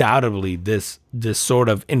undoubtedly this sort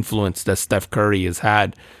of influence that Steph Curry has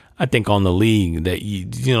had, I think, on the league that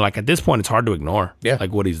like at this point it's hard to ignore.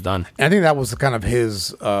 Like what he's done. And I think that was kind of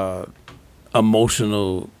his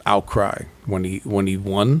emotional outcry when he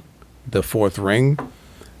won the 4th ring,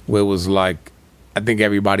 where it was like, I think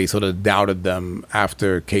everybody sort of doubted them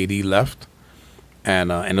after KD left, and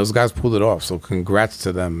those guys pulled it off. So congrats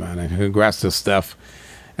to them, man, and congrats to Steph.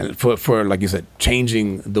 And for like you said,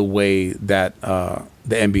 changing the way that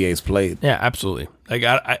the NBA's played. Yeah, absolutely. Like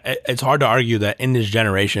it's hard to argue that in this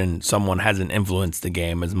generation, someone hasn't influenced the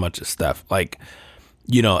game as much as Steph. Like,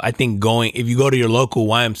 I think if you go to your local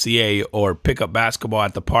YMCA or pick up basketball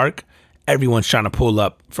at the park, everyone's trying to pull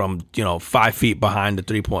up from 5 feet behind the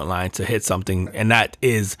 3-point line to hit something, and that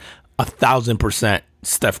is 1,000%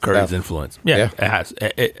 Steph Curry's influence. Yeah, it has.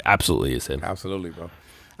 It absolutely is him. Absolutely, bro.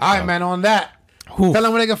 All right, man. On that. Tell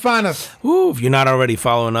them where they can find us. If you're not already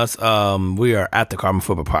following us, we are at the Carbon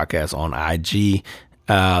Football Podcast on IG,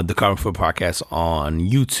 the Carbon Football Podcast on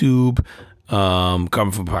YouTube,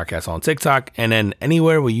 Carbon Football Podcast on TikTok, and then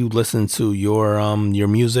anywhere where you listen to your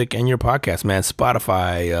music and your podcast, man.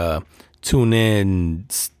 Spotify,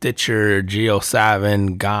 TuneIn, Stitcher,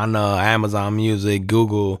 Geo7, Ghana, Amazon Music,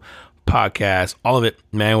 Google Podcasts, all of it,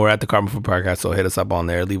 man. We're at the Carbon Football Podcast, so hit us up on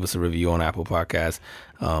there. Leave us a review on Apple Podcasts.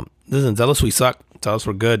 Listen, tell us we suck. Tell us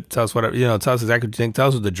we're good. Tell us whatever, tell us exactly what you think. Tell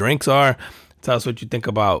us what the drinks are. Tell us what you think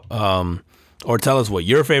about, or tell us what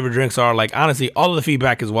your favorite drinks are. Like, honestly, all of the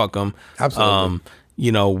feedback is welcome. Absolutely.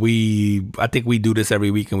 I think we do this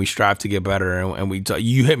every week and we strive to get better. And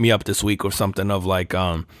you hit me up this week with something of like,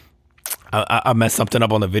 I messed something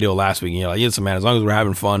up on the video last week, and you're like, listen, man, as long as we're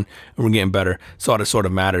having fun and we're getting better, it's all that sort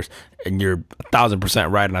of matters. And you're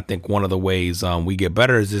 1,000% right. And I think one of the ways we get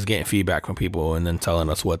better is just getting feedback from people and then telling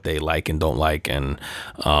us what they like and don't like. And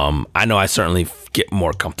I know I certainly get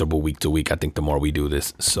more comfortable week to week, I think, the more we do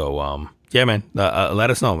this. So, yeah, man, let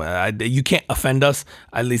us know, man. You can't offend us.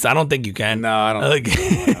 At least I don't think you can. No, I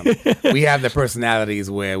don't. We have the personalities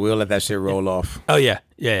where we'll let that shit roll off. Oh, yeah.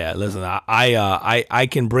 Yeah. Listen, I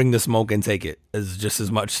can bring the smoke and take it just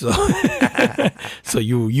as much. So so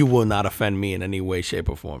you will not offend me in any way, shape,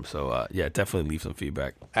 or form. So, yeah, definitely leave some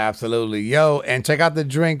feedback. Absolutely. Yo, and check out the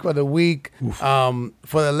drink of the week. For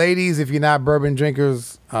the ladies, if you're not bourbon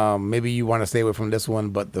drinkers, maybe you want to stay away from this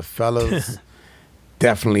one. But the fellas...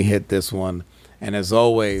 definitely hit this one. And as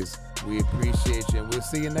always, we appreciate you. And we'll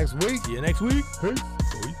see you next week. Peace.